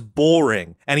 Sounds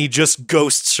boring. And he just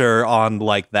ghosts her on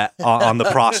like that, on the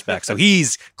prospect. So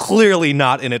he's clearly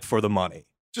not in it for the money.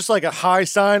 Just like a high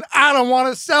sign. I don't want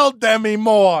to sell them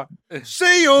anymore.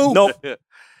 See you. Nope.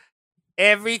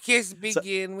 Every kiss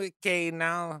begin with K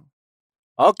now.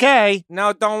 Okay.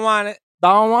 No, don't want it.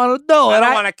 Don't want to do I it.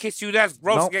 don't want to kiss you. That's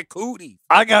gross. Nope. Get cootie.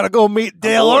 I gotta go meet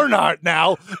Dale Earnhardt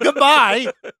now.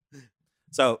 Goodbye.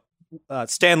 So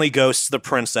Stanley ghosts the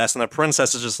princess, and the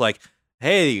princess is just like,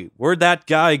 hey, where'd that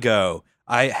guy go?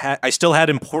 I still had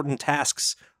important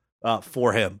tasks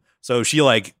for him. So she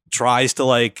like tries to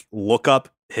like look up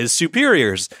his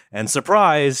superiors, and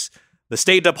surprise, the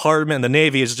State Department and the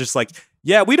Navy is just like,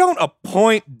 yeah, we don't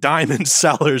appoint diamond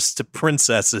sellers to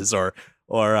princesses or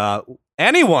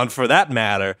anyone for that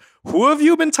matter. Who have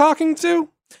you been talking to?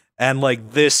 And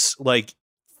like this like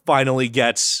finally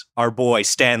gets our boy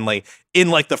Stanley in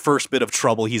like the first bit of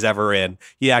trouble he's ever in.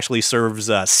 He actually serves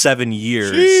 7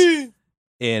 years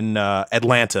in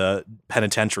Atlanta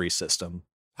penitentiary system.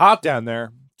 Hot down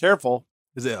there. Careful.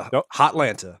 Is it Nope. Hot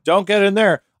Atlanta? Don't get in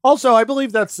there. Also, I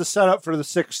believe that's the setup for The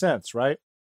Sixth Sense, right?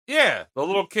 Yeah, the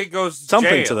little kid goes to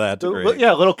Something jail. to that degree.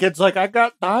 Yeah, little kid's like, I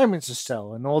got diamonds to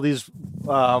sell. And all these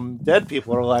dead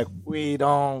people are like, we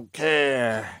don't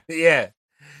care. Yeah,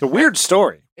 It's a weird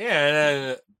story.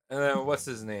 yeah, and then what's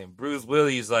his name? Bruce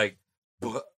Willis like,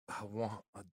 but I want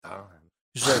a dime.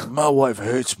 He's like, my wife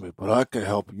hates me, but I can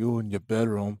help you in your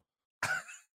bedroom.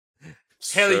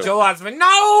 Haley Sure. Joel Osment,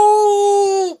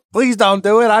 no. Please don't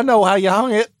do it. I know how you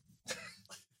hung it.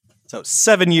 So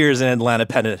 7 years in Atlanta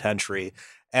penitentiary,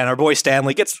 and our boy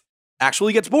Stanley gets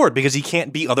bored because he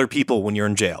can't beat other people when you're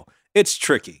in jail. It's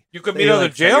tricky. You could They, meet other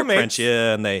like, fingerprint jailmates. you,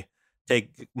 and they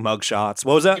take mug shots.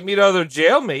 What was You that? can meet other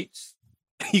jailmates.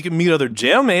 You can meet other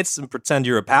jailmates and pretend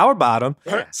you're a power bottom.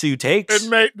 See who takes.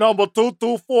 Inmate number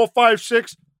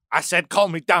 22456. I said, call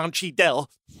me Don Cheadle.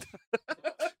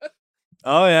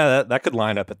 Oh yeah, that could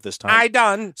line up at this time. I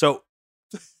done. So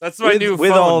That's my new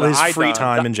with phone, all the his I free done.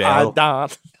 time in jail. Don.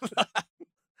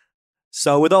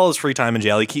 So with all his free time in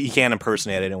jail, he can't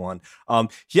impersonate anyone.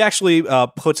 He actually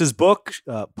puts his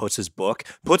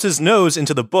nose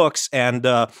into the books and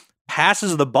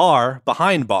passes the bar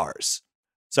behind bars.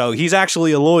 So he's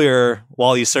actually a lawyer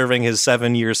while he's serving his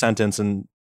 7-year sentence in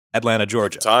Atlanta,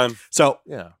 Georgia. Time. So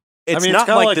Yeah. it's I mean, not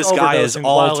kinda like this guy is overdosing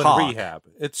all while in talk. rehab.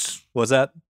 It's Was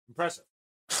that? impressive.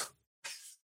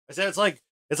 I said it's like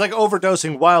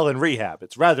overdosing while in rehab.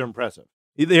 It's rather impressive.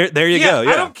 There you go.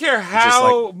 Yeah. I don't care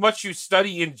how much you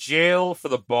study in jail for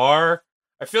the bar.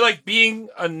 I feel like being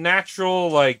a natural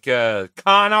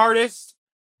con artist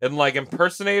and like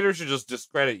impersonator should just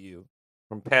discredit you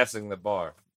from passing the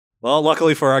bar. Well,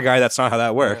 luckily for our guy, that's not how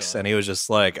that works. Yeah. And he was just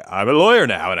like, I'm a lawyer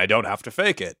now and I don't have to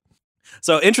fake it.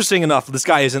 So interesting enough, this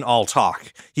guy isn't all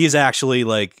talk. He's actually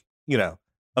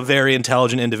a very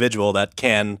intelligent individual that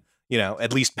can,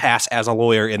 at least pass as a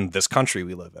lawyer in this country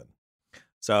we live in.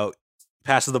 So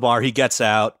passes the bar, he gets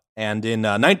out. And in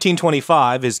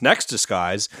 1925, his next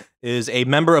disguise is a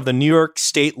member of the New York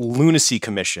State Lunacy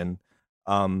Commission.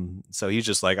 So he's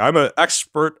just like, I'm an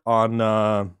expert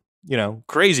on,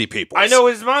 crazy people. I know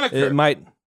his moniker. It might.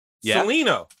 Yeah.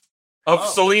 Salino of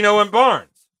Salino and Barnes.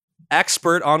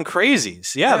 Expert on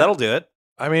crazies. Yeah, that'll do it.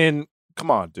 I mean, come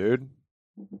on, dude.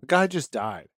 The guy just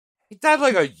died. He died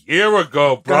like a year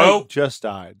ago, bro. Guy just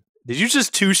died. Did you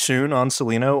just too soon on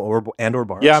Salino or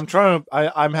Barnes? Yeah,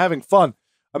 I'm having fun.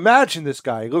 Imagine this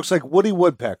guy. He looks like Woody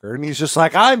Woodpecker, and he's just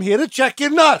like, I'm here to check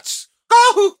your nuts.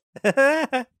 Go!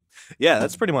 Yeah,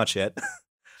 that's pretty much it.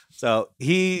 So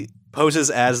he poses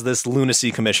as this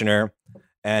lunacy commissioner,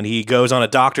 and he goes to a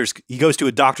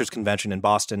doctor's convention in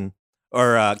Boston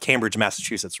or Cambridge,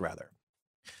 Massachusetts, rather.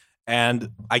 And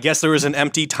I guess there was an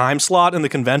empty time slot in the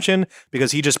convention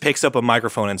because he just picks up a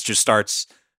microphone and just starts,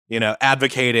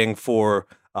 advocating for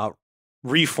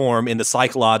reform in the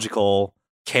psychological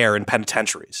care in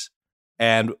penitentiaries.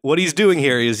 And what he's doing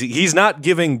here is he's not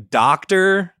giving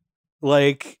doctor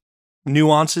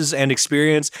nuances and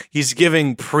experience. He's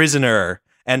giving prisoner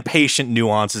and patient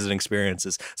nuances and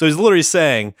experiences. So he's literally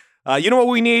saying, you know what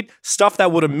we need? Stuff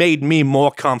that would have made me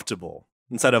more comfortable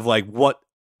instead of what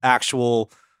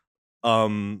actual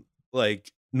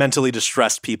mentally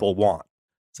distressed people want.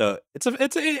 So it's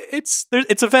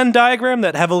a Venn diagram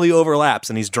that heavily overlaps,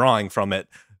 and he's drawing from it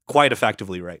quite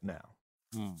effectively right now.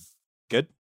 Good?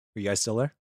 Are you guys still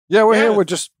there? Yeah, we're here. We're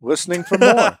just listening for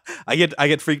more. I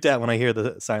get freaked out when I hear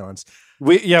the silence.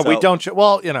 We don't.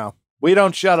 We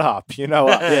don't shut up.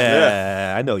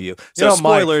 Yeah, I know you. So Mike.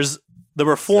 spoilers. The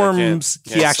reforms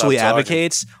Can't he actually stop talking.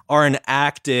 advocates are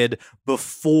enacted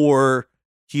before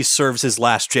he serves his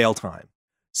last jail time.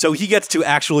 So he gets to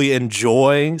actually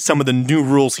enjoy some of the new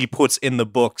rules he puts in the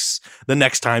books the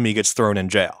next time he gets thrown in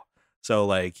jail. So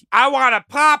I want a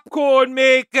popcorn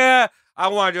maker. I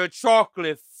want a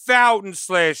chocolate fountain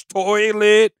 /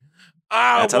 toilet.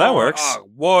 That's how that works. A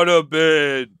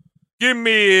waterbed. Give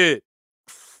me it.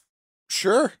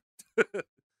 Sure.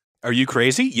 are you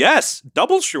crazy? Yes,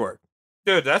 double sure.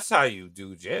 Dude, that's how you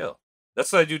do jail.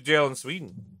 That's how I do jail in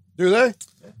Sweden. Do they?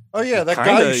 Oh yeah, that guy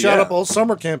Kinda, who shot yeah. up all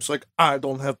summer camps. Like, I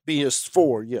don't have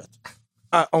PS4 yet.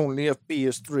 I only have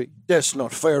PS3. That's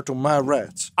not fair to my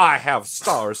rats. I have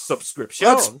Stars subscription.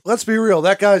 Let's be real.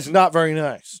 That guy's not very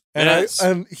nice, and Yes.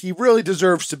 and he really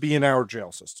deserves to be in our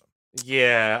jail system.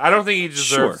 Yeah, I don't think he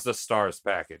deserves the Stars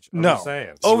package. I'm No. just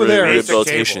saying. Over there, Basic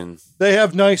rehabilitation. They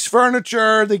have nice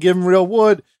furniture. They give him real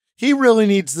wood. He really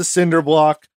needs the cinder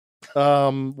block.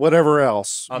 Whatever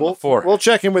else. On the forehead. We'll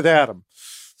check in with Adam.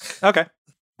 Okay.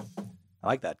 I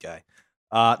like that guy.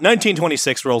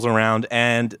 1926 rolls around,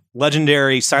 and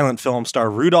legendary silent film star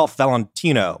Rudolph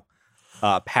Valentino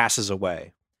passes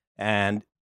away. And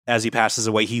as he passes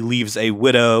away, he leaves a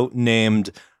widow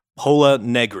named Pola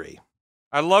Negri.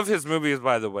 I love his movies,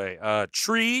 by the way.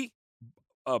 Tree,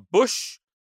 Bush,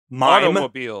 Mime.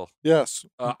 Automobile, Yes.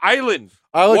 Island,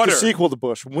 I like Water. the sequel to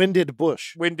Bush, Winded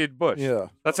Bush. Winded Bush. Yeah.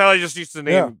 That's how I just used to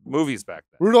name Yeah. movies back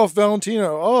then. Rudolph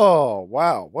Valentino. Oh,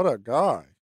 wow. What a guy.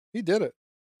 He did it.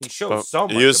 He showed But so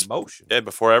he much was- emotion. Yeah,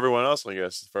 before everyone else, I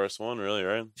guess. The first one, really,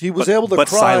 right? He was But- able to but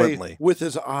cry silently. with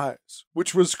his eyes,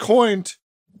 which was coined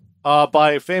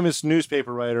by a famous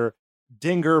newspaper writer,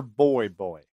 Dinger Boy.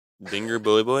 Dinger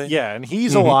Billy Boy? Yeah, and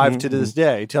he's Mhm, alive mhm, to this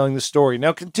day telling the story.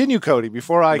 Now continue, Cody,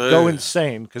 before I go Ugh.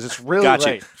 insane, because it's really Gotcha.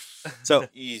 late. So,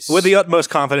 with the utmost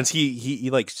confidence, he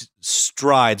like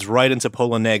strides right into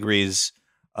Pola Negri's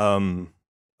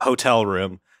hotel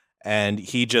room, and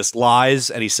he just lies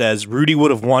and he says, "Rudy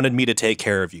would have wanted me to take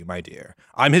care of you, my dear.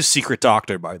 I'm his secret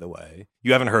doctor, by the way.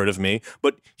 You haven't heard of me,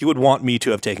 but he would want me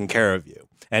to have taken care of you.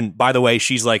 And by the way,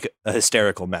 she's like a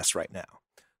hysterical mess right now.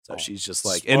 So she's just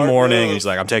like in smart mourning, and move. he's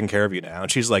like, I'm taking care of you now.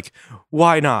 And she's like,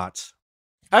 why not?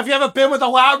 Have you ever been with a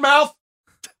loudmouth?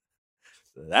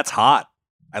 That's hot.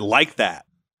 I like that.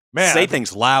 Man, Say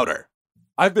things louder.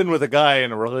 I've been with a guy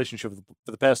in a relationship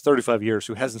for the past 35 years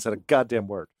who hasn't said a goddamn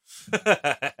word.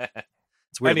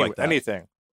 It's weird like that. Anything.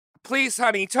 Please,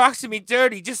 honey, talk to me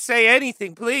dirty. Just say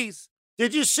anything, please.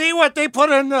 Did you see what they put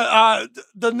in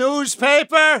the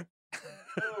newspaper?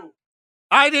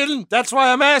 I didn't. That's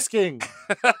why I'm asking.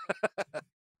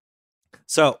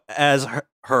 So, as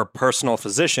her personal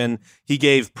physician, he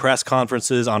gave press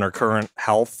conferences on her current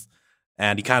health,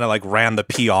 and he kind of like ran the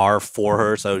PR for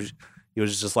her. So he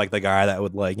was just like the guy that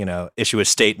would like, issue a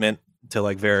statement to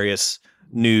like various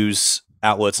news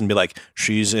outlets and be like,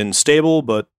 she's in stable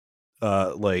but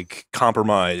like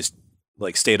compromised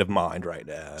like state of mind right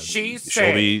now. She's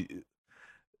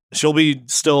she'll be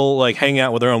still like hanging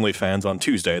out with her OnlyFans on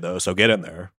Tuesday though, so get in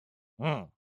there.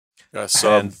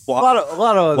 So And A lot of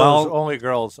Well- those only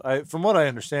girls, from what I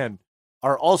understand,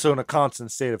 are also in a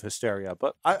constant state of hysteria.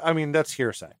 But I mean, that's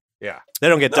hearsay. they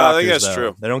don't get No, I doctors. think that's though.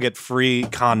 true. They don't get free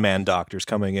con man doctors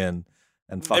coming in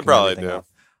and fucking probably everything do.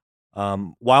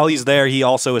 up. While he's there, he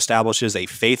also establishes a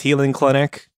faith healing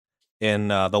clinic in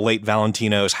the late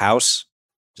Valentino's house,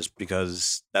 just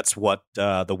because that's what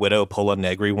the widow Pola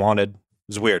Negri wanted. It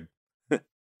was weird.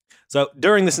 So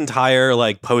during this entire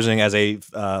like posing as a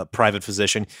private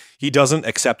physician, he doesn't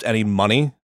accept any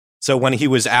money. So when he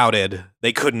was outed,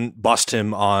 they couldn't bust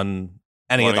him on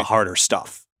any of Money. the harder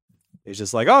stuff. He's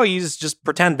just like, oh, he's just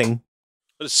pretending.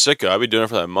 what a sicko. I'd be doing it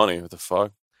for that money. What the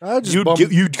fuck?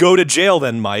 You'd go to jail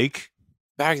then, Mike.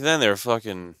 Back then, they're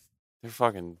fucking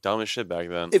dumb as shit back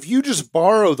then. If you just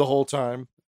borrow the whole time,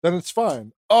 then it's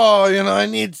fine. Oh, I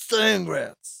need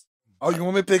cigarettes. Oh, you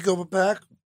want me to pick up a pack?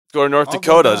 Go to North I'll go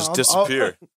Dakota, down. just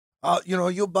disappear.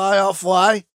 You buy, I'll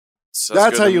fly. Sounds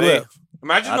That's good how to you me. live.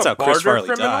 Imagine That's a how Chris barter Farley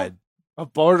criminal. died. A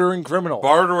bartering criminal.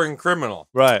 Bartering criminal.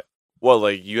 Right. What,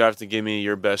 like you have to give me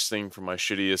your best thing for my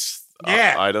shittiest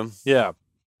Yeah. item? Yeah.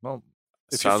 Well,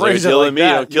 if you Sounds like phrase you're it killing like me.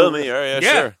 that, Don't kill you're- me. All right, yeah,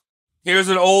 Yeah. sure. Here's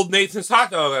an old Nathan's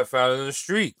hot dog I found in the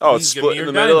street. Oh, Please it's give me split in your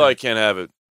the middle. I diamond. can't have it.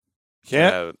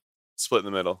 Can't? have it. Split in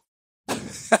the middle.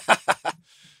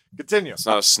 Continue. It's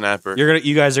not a snapper.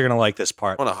 You guys are gonna like this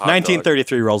part. I want a hot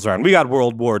 1933 rolls around. We got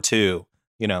World War II,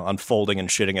 unfolding and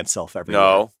shitting itself everywhere.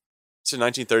 No. It's in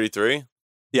 1933? Yeah.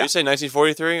 Did you say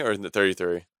 1943 or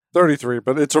 33? 33,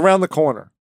 but it's around the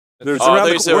corner. There's Oh, I around thought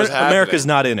the you said it was corner. America's happening.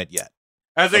 not in it yet.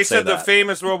 As they Let's say said, the that.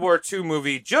 famous World War II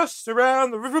movie, Just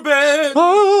Around the Riverbend.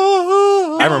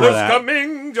 I remember Hitler's that.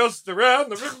 coming just around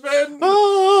the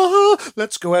riverbend.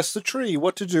 Let's go ask the tree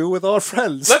what to do with our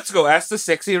friends. Let's go ask the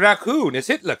sexy raccoon. Is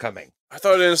Hitler coming? I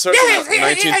thought it didn't start Yes, till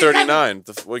yes, yes, 1939.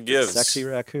 What gives? Sexy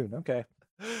raccoon. Okay.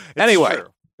 It's Anyway,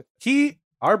 true.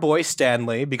 our boy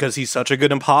Stanley, because he's such a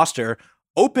good imposter,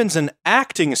 opens an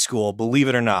acting school, believe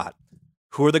it or not.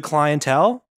 Who are the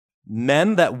clientele?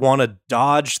 Men that want to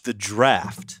dodge the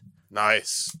draft.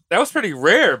 Nice. That was pretty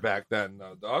rare back then,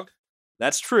 though, dog.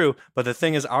 That's true. But the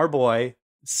thing is, our boy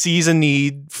sees a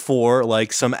need for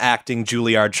like some acting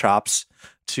Juilliard chops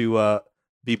to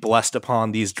be blessed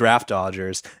upon these draft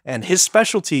dodgers. And his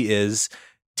specialty is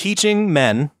teaching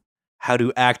men how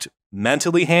to act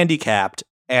mentally handicapped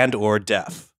and or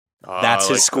deaf. That's I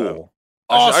his like school.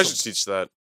 that. I Awesome. should teach that.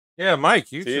 Yeah,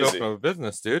 Mike, you It's should easy. open a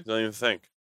business, dude. Don't even think.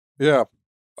 Yeah.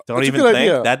 Don't That's a even good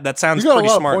think idea. that sounds You got pretty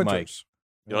a lot smart, of Mike. pointers.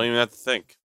 You don't even have to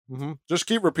think. Mhm. Just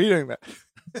keep repeating that.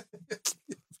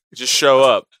 Just show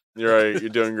up. You're right. You're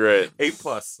doing great.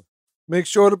 8+. Make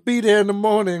sure to be there in the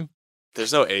morning.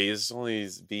 There's no A's, only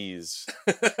B's.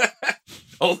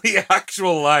 Only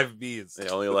actual live bees They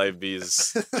only live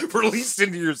B's. released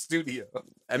into your studio.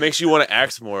 It makes you want to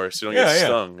act more so you don't get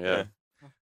stung. Yeah.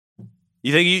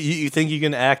 You think you think you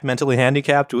can act mentally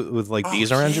handicapped with like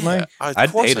bees around you, Mike?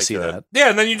 I'd pay to see that.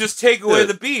 Yeah, and then you just take away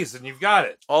the bees and you've got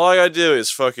it. All I gotta do is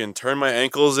fucking turn my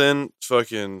ankles in,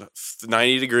 fucking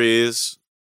 90 degrees.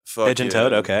 Pigeon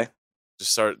toed, okay.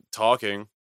 Just start talking.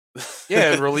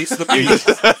 Yeah, and release the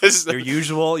bees. Your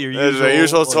usual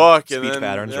usual talk speech and then,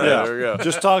 patterns, yeah, right? there we go.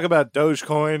 Just talk about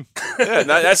Dogecoin. Yeah,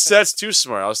 that's too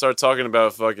smart. I'll start talking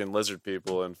about fucking lizard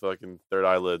people and fucking third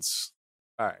eyelids.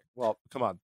 All right. Well, come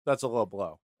on. That's a low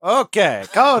blow. Okay,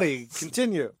 Cody,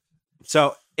 continue.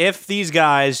 So if these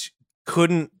guys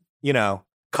couldn't,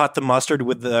 cut the mustard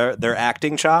with their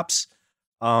acting chops,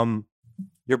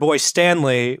 your boy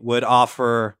Stanley would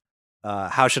offer,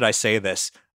 how should I say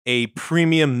this, a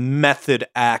premium method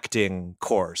acting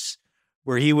course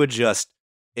where he would just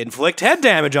inflict head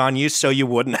damage on you so you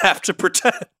wouldn't have to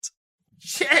pretend.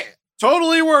 Shit.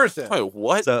 Totally worth it. Wait,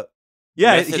 what? So,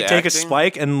 yeah, Method he'd take a acting?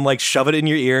 spike and like shove it in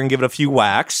your ear and give it a few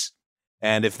whacks.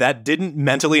 And if that didn't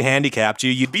mentally handicap you,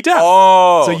 you'd be deaf.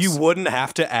 Oh, So you wouldn't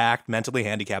have to act mentally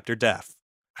handicapped or deaf.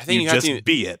 I think You'd you have just to.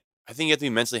 be it. I think you have to be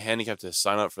mentally handicapped to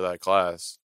sign up for that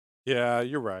class. Yeah,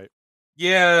 you're right.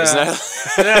 Yeah. Isn't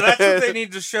Yeah, that's what they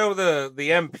need to show the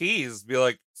MPs. Be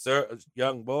like, sir,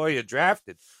 young boy, you're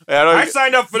drafted. Yeah, I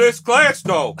signed up for this class,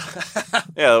 though.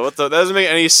 yeah, that doesn't make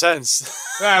any sense.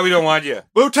 We don't want you.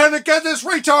 Lieutenant, get this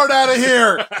retard out of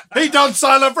here. He done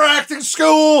sign up for acting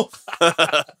school.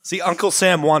 See, Uncle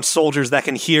Sam wants soldiers that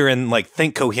can hear and like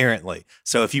think coherently.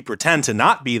 So if you pretend to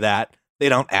not be that, they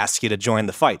don't ask you to join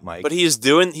the fight, Mike. But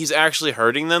he's actually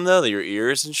hurting them though, your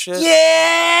ears and shit.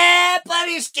 Yeah, but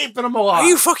he's keeping them alive. Are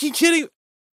you fucking kidding?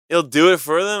 He'll do it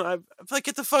for them. I'm like,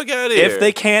 get the fuck out of here. if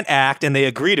they can't act and they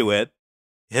agree to it,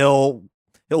 he'll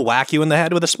whack you in the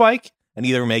head with a spike and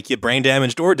either make you brain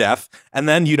damaged or deaf, and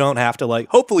then you don't have to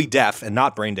hopefully deaf and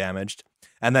not brain damaged,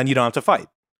 and then you don't have to fight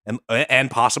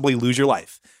and possibly lose your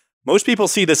life. Most people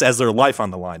see this as their life on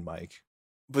the line, Mike.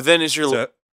 But then is your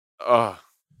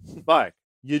Mike,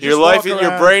 you just your life walk and your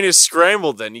around- brain is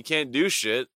scrambled. Then you can't do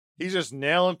shit. He's just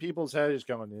nailing people's heads. He's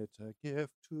going, it's a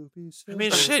gift to be I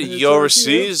mean, simple. shit, It's you go a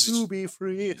overseas. gift to be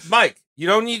free. Mike, you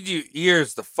don't need your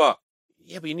ears to fuck.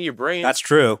 Yeah, but you need your brain. That's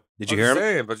true. Did you I'm hear him?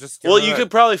 saying, but just well, you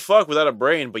could probably fuck without a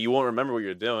brain, but you won't remember what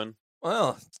you're doing.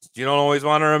 Well, you don't always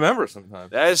want to remember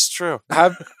sometimes. That is true.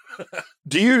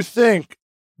 Do you think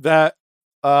that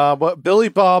what Billy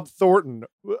Bob Thornton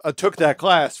took that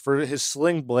class for his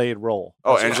Sling Blade role?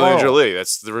 Oh, That's Angelina horrible. Jolie.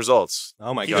 That's the results.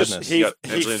 Oh my He goodness. just You got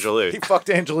Angelina Jolie. He fucked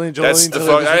Angelina Jolie. That's the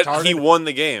until he was fuck. He retarded. won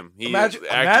the game. He Imagine-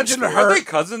 acting imagine school. her- Are they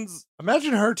cousins?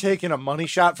 Imagine her taking a money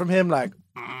shot from him. Like,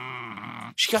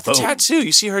 She got the Boom. tattoo.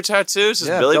 You see her tattoo? It says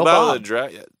Yeah, Billy Bill Bob. Bob. The dra-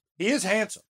 he is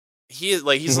handsome. He's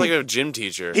like a gym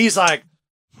teacher. He's like,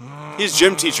 He's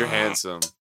gym teacher handsome.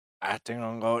 I think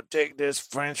I'm gonna take this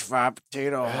French fried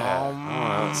potato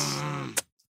Yeah, home.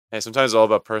 Hey, sometimes it's all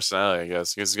about personality, I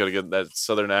guess. You guys got to get that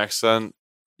southern accent.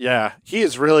 Yeah, he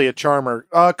is really a charmer.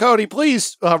 Cody,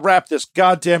 please wrap this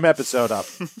goddamn episode up.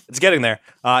 It's getting there.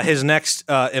 His next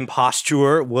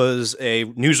imposture was a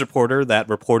news reporter that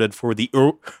reported for the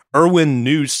Irwin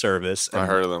News Service. I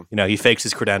heard of them. He fakes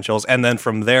his credentials, and then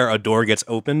from there, a door gets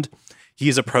opened. He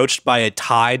is approached by a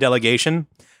Thai delegation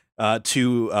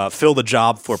to fill the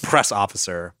job for press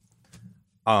officer.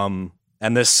 And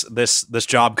this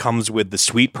job comes with the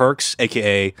sweet perks,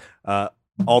 aka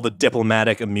all the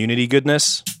diplomatic immunity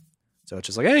goodness. So it's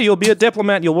just like, hey, you'll be a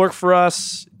diplomat, you'll work for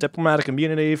us, diplomatic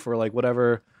immunity for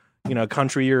whatever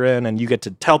country you're in, and you get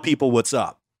to tell people what's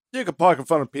up. You can park in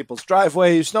front of people's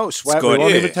driveways, no sweat. We good.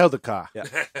 won't Yeah. even tell the car. Yeah.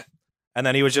 And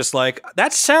then he was just like,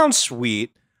 that sounds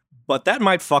sweet, but that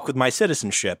might fuck with my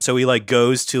citizenship. So he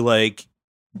goes to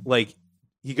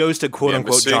he goes to quote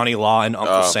unquote embassy? Johnny Law and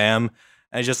Uncle Oh. Sam,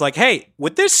 and he's just like, hey,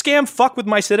 would this scam fuck with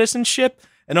my citizenship?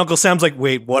 And Uncle Sam's like,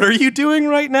 wait, what are you doing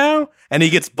right now? And he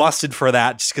gets busted for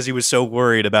that just because he was so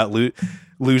worried about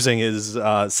losing his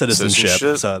citizenship.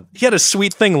 Citizenship? So he had a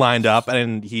sweet thing lined up,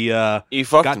 and he He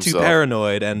fucked got too himself.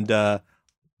 paranoid and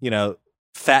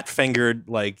fat fingered,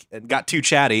 and got too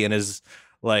chatty in his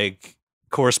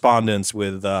correspondence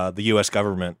with the U.S.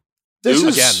 government. This Ooh,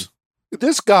 is again.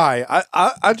 this guy.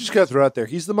 I just got to throw out there.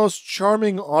 He's the most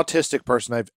charming autistic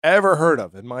person I've ever heard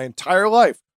of in my entire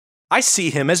life. I see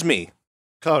him as me.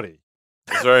 Cody.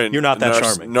 It's very You're not that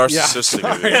charming. Narcissistic.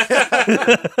 of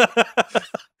you.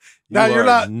 Now You you're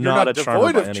are not a charmer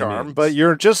devoid by of any charm, means. but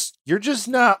you're just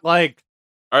not like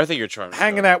I think you're charming.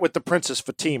 hanging out with the Princess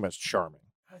Fatima's charming.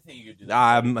 I think you could do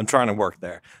that. I'm trying to work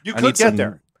there. You I could need get some-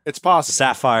 there. It's possible.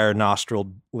 sapphire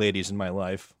nostriled ladies in my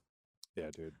life. Yeah,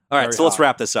 dude. All right, Very so let's hot.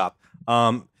 wrap this up.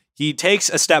 He takes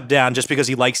a step down just because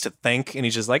he likes to think, and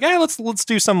he's just like, let's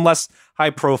do some less high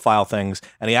profile things.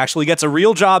 And he actually gets a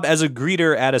real job as a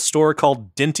greeter at a store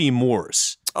called Dinty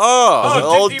Moore's.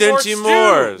 Oh, old Dinty Dinty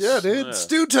Moore's. Moores. Yeah, dude.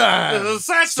 Stew time.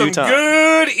 That's some time.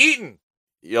 good eating.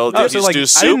 The old Oh, Dinty so like, Stew I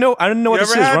soup. didn't know what You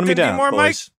this ever is. had Run me Dinty down, Moore, Mike?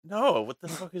 boys. No, what the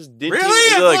fuck is Dinty? Really?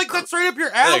 Is I it feel like that's right up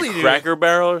your alley, like dude. Cracker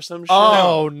Barrel or some shit?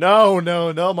 Oh,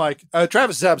 no, Mike.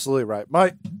 Travis is absolutely right.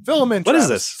 Mike, fill him in. What is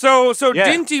Travis. this? So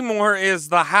Yeah. Dinty Moore is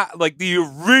the the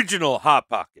original Hot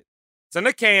Pocket. It's in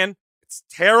a can. It's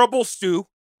terrible stew.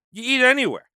 You eat it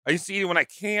anywhere. I used to eat it when I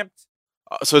camped.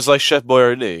 So it's like Chef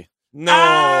Boyardee.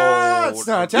 No, it's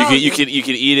not You Italian.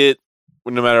 can eat it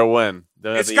no matter when.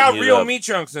 Don't have It's to got heat it real up. meat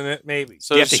chunks in it, maybe.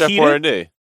 So Do you it's have to Chef heat it? Boyardee.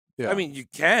 Yeah. I mean, you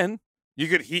can. You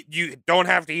could heat. You don't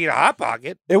have to eat a Hot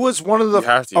Pocket. It was one of You have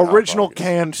the to eat Hot original Pockets.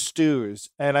 canned stews,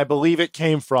 and I believe it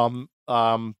came from a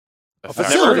I've never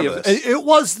facility. heard of this. It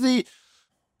was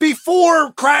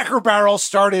before Cracker Barrel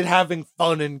started having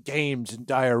fun and games and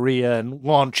diarrhea and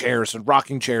lawn chairs and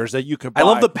rocking chairs that you could buy. I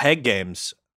love the peg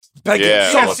games. Peg Yeah.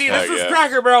 games. Yeah, So- see, this was yeah.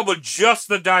 Cracker Barrel, but just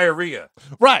the diarrhea.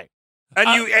 Right. And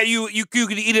you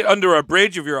could eat it under a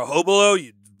bridge if you're a hobolo.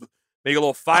 You make a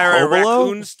little fire out of Hobolo?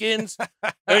 raccoon skins,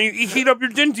 and you heat up your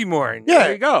Dinty Moore. And Yeah.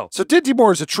 there you go. So Dinty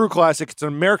Moore is a true classic. It's an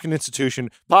American institution,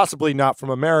 possibly not from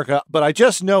America, but I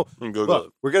just know. I'm Google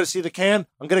Look, we're going to see the can.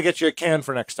 I'm going to get you a can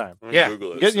for next time. it. Yeah.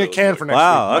 Google it. Getting you a So can it's for like- next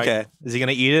Wow. week. Mike. Okay. Is he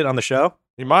gonna eat it on the show?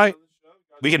 You might.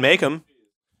 We can make him.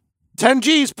 10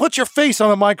 G's, put your face on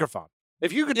the microphone.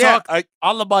 If you could Yeah, talk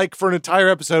on the mic for an entire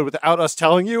episode without us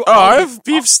telling you. Oh, I have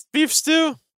beef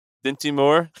stew. Dinty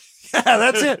Moore. Yeah,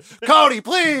 that's it. Cody,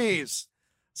 please.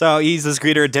 So he's this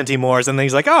greeter at Dinty Moore's, and then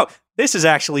he's like, "Oh, this is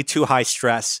actually too high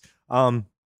stress. I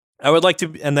would like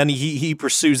to." And then he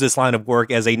pursues this line of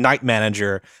work as a night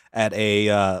manager at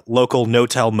a local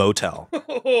no-tell motel.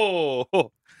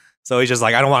 So he's just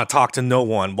like, "I don't want to talk to no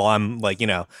one while I'm like,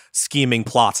 scheming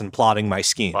plots and plotting my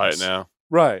schemes." Buy it now.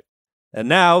 Right. And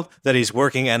now that he's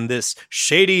working in this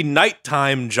shady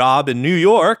nighttime job in New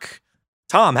York,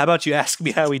 Tom, how about you ask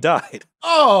me how he died?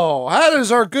 Oh, how does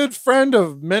our good friend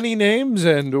of many names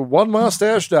and one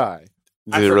mustache die?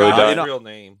 Did it really forgot die? his real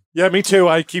name. Yeah, me too.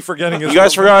 I keep forgetting his You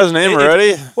guys real forgot his name It-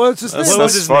 already? What's his name? What was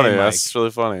That's his funny. name, Mike? That's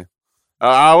really funny.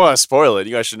 I want to spoil it.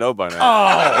 You guys should know by now.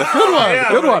 Oh, good one. Yeah,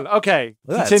 good right. one. Okay.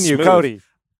 That's Continue, smooth. Cody.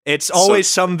 It's always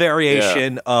some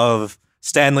variation of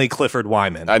Stanley Clifford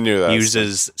Wyman. I knew that. He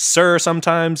uses Sir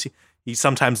sometimes. He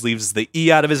sometimes leaves the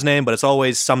E out of his name, but it's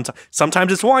always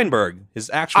sometimes it's Weinberg, his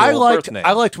actual birth name.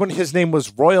 I liked when his name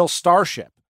was Royal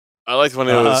Starship. I liked when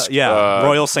it was.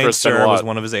 Royal Saint Chris Sir Benoit. was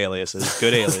one of his aliases.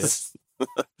 Good alias.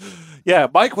 Yeah,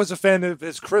 Mike was a fan of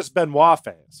his Chris Benoit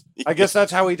fans. I guess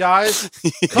that's how he dies.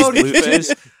 Cody,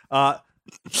 Blueface.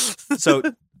 So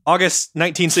August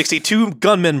 1962,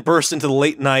 gunmen burst into the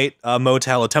late night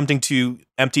motel attempting to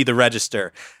empty the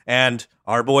register. And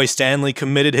our boy Stanley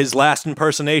committed his last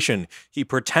impersonation. He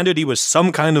pretended he was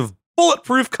some kind of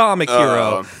bulletproof comic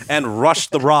hero and rushed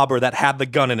the robber that had the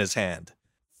gun in his hand.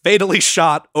 Fatally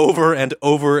shot over and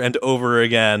over and over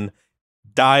again,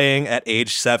 dying at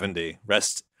age 70.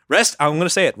 Rest, I'm going to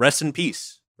say it. Rest in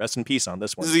peace. Rest in peace on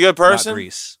this one. Is he a good Not person?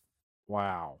 Grease.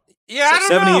 wow. Yeah, I don't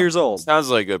 70 know. years old. Sounds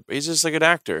like he's just like an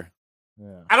actor.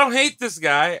 Yeah. I don't hate this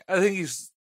guy. I think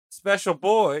he's a special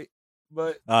boy,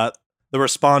 but The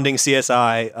responding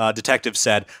CSI detective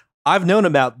said, "I've known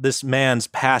about this man's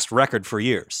past record for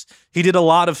years. He did a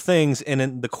lot of things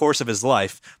in the course of his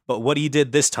life, but what he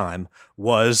did this time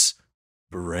was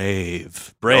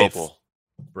brave. Noble.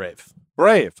 Brave.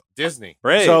 Brave. Disney.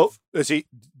 Brave. So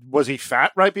was he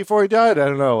fat right before he died? I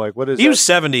don't know. Like, what is he that? was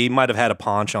 70. He might have had a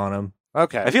paunch on him.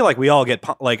 Okay. I feel like we all get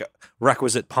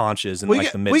requisite paunches in we like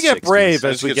get, the mid we get brave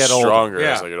as Just we get get older. stronger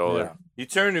Yeah. as I get older. You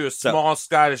turn to a So- small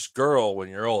Scottish girl when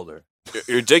you're older.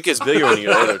 Your dick gets bigger when you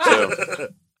get older too.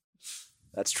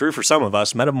 That's true for some of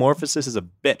us. Metamorphosis is a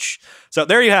bitch. So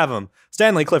there you have him.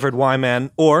 Stanley Clifford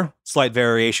Wyman, or slight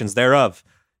variations thereof.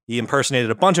 He impersonated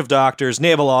a bunch of doctors,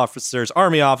 naval officers,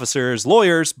 army officers,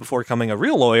 lawyers before becoming a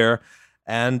real lawyer,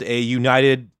 and a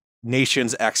United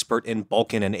Nations expert in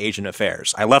Balkan and Asian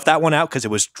affairs. I left that one out because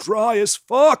it was dry as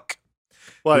fuck.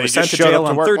 Well, He was sent to jail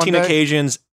on 13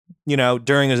 occasions,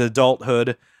 during his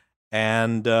adulthood,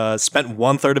 and spent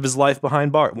 1/3 of his life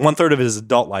behind bars. 1/3 of his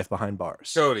adult life behind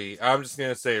bars. Cody, I'm just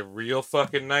gonna say real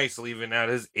fucking nice, leaving out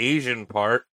his Asian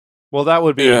part. Well, that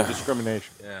would be Yeah.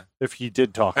 discrimination Yeah. if he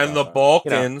did talk. And the about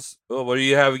Balkans. Oh, what do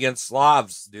you have against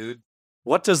Slavs, dude?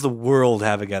 What does the world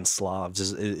have against Slavs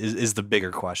is the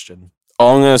bigger question.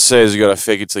 All I'm gonna say is you gotta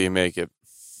fake it till you make it.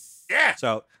 Yeah.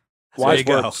 So There Wise you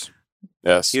go. words.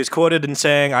 Yes. He was quoted in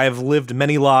saying, "I have lived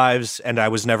many lives and I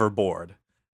was never bored."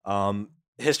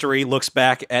 History looks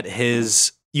back at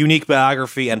his unique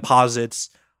biography and posits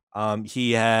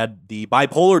he had the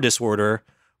bipolar disorder,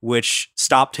 which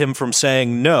stopped him from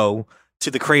saying no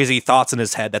to the crazy thoughts in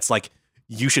his head. That's like,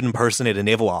 you should impersonate a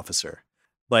naval officer.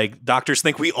 Like, doctors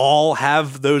think we all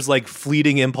have those like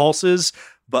fleeting impulses,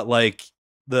 but like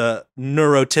the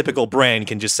neurotypical brain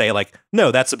can just say like,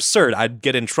 no, that's absurd. I'd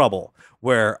get in trouble.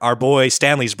 Where our boy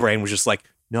Stanley's brain was just like,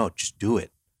 no, just do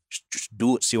it. Just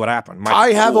do it. See what happens.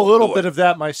 I have a little bit of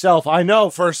that myself. I know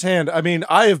firsthand. I mean,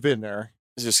 I have been there.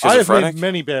 Is it I have schizophrenic? made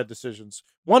many bad decisions.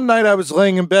 One night I was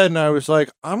laying in bed and I was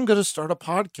like, I'm going to start a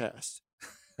podcast.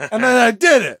 And then I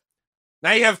did it.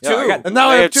 Now you have two. And now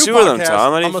I have two of them, podcasts.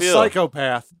 Tom. How do you I'm a feel?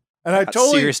 psychopath. And I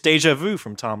totally, serious deja vu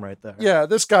from Tom right there. yeah,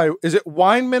 this guy, is it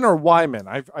Weinman or Wyman?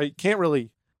 I can't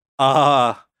really.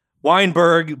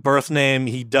 Weinberg, birth name,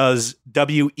 he does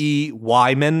W.E.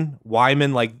 Wyman.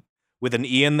 Wyman, like with an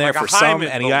E in there Like a for some, hymen,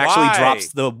 and he but actually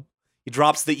why?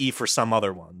 drops the E for some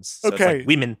other ones. So Okay. it's like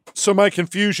women. So my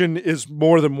confusion is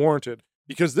more than warranted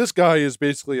because this guy is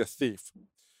basically a thief.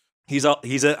 He's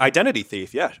an identity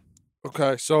thief, yeah.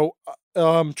 Okay. So,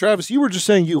 Travis, you were just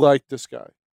saying you liked this guy.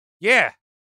 Yeah.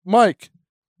 Mike,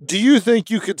 do you think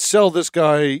you could sell this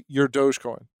guy your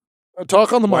Dogecoin?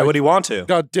 Talk on the Why mic. would he want to?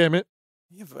 God damn it.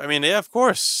 Yeah, I mean, yeah, of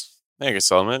course. I can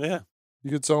sell them it, yeah.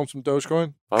 You could sell him some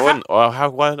Dogecoin? Why wouldn't? Well, how?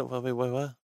 Why? Wait,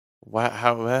 what? Why?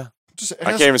 How? Just I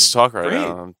can't ask even him. talk right Great.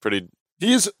 now. I'm pretty.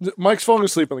 Mike's falling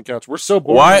asleep on the couch. We're so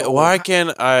bored. Why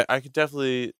can't I? I could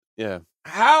definitely. Yeah.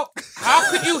 How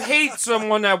could you hate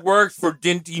someone that worked for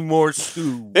Dinty Moore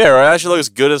Stew? Yeah, right. Actually, looks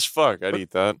good as fuck. I'd eat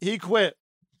that. He quit.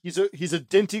 He's a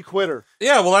dinty quitter.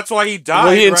 Yeah, well, that's why he died.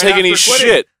 Well, he didn't right take any after quitting.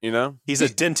 shit. You know. He's a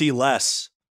dinty less.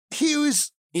 He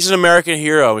was He's an American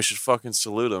hero. We should fucking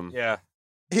salute him. Yeah.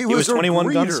 He was a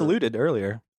 21 gun reader. saluted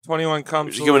earlier. 21 We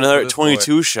comes. should give him another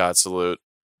 22 shot salute.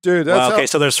 Dude, that's Well, okay, how,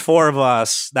 so there's 4 of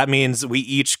us. That means we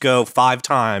each go 5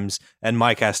 times, and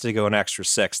Mike has to go an extra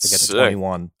 6 to get to Sick.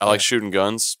 21. I like shooting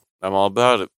guns. I'm all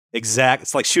about it. Exact.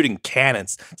 It's like shooting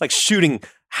cannons. It's like shooting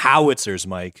howitzers,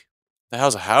 Mike. The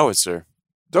hell's a howitzer?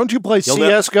 don't you play You'll know-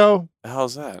 CSGO? The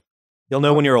hell's that? You'll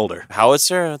know when you're older.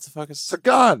 Howitzer? What the fuck is? It's a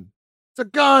gun. It's a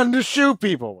gun to shoot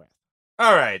people with.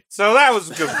 All right, so that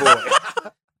was a good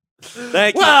boy.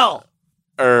 Thank you. Well,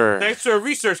 Thanks for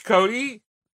research, Cody.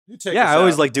 you take Yeah, us I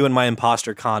always out. like doing my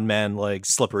imposter con man, like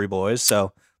Slippery Boys.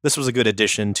 So this was a good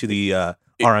addition to the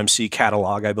RMC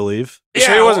catalog, I believe. You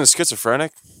sure Yeah, he wasn't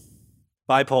schizophrenic?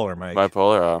 Bipolar, Mike.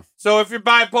 Bipolar? Oh. So if you're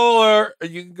bipolar,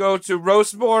 you can go to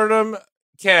roastmortemcast.com.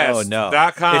 Oh no!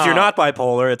 If you're not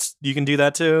bipolar, you can do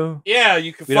that too. Yeah,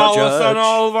 you can We don't follow us on judge.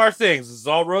 all of our things. It's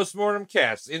all Roast Mortem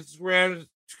Cast. Instagram,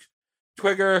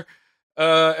 Twitter,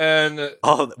 and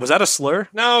Oh, was that a slur?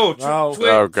 no, No.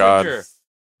 Oh, God. Twitter.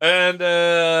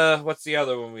 And what's the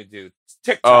other one we do?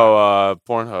 TikTok, Oh,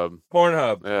 Pornhub.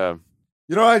 Pornhub. Yeah.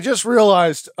 You know, I just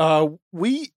realized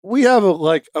we have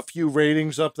a few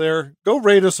ratings up there. Go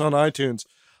rate us on iTunes.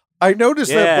 I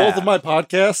noticed that Yeah. both of my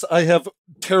podcasts, I have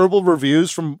terrible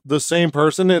reviews from the same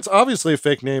person. It's obviously a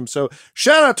fake name. So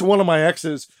shout out to one of my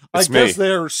exes. It's I guess me.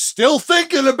 they're still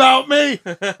thinking about me.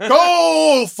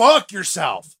 Go fuck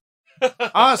yourself.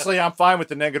 Honestly, I'm fine with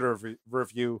the negative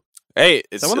review. Hey,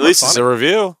 it's Some of at them are least it's a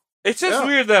review. It's just Yeah.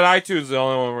 weird that iTunes is the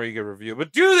only one where you get a review.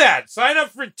 But do that. Sign up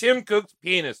for Tim Cook's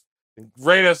Penis and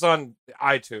rate us on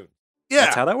iTunes.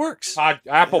 That's how that works.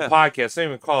 Apple Yeah. Podcasts. They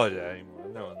don't even call it that anymore.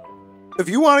 No. If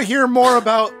you want to hear more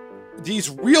about these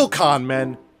real con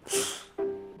men,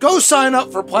 go sign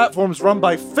up for platforms run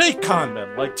by fake con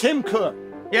men like Tim Cook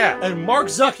Yeah. and Mark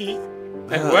Zuckerberg.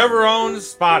 And whoever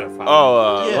owns Spotify.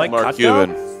 Oh, Yeah. Mark Cut Cuban.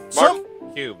 Mark Some,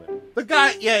 Cuban. the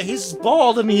guy, yeah, he's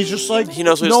bald and he's just like, He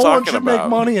knows what no he's one talking should make about.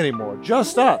 money anymore.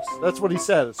 Just us. That's what he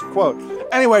said. It's a quote.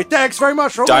 Anyway, thanks very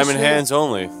much for Diamond listening. hands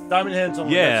only. Diamond hands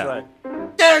only. Yeah. That's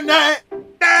right. Good night.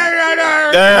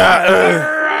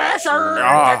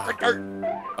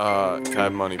 Can I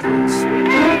have money, please?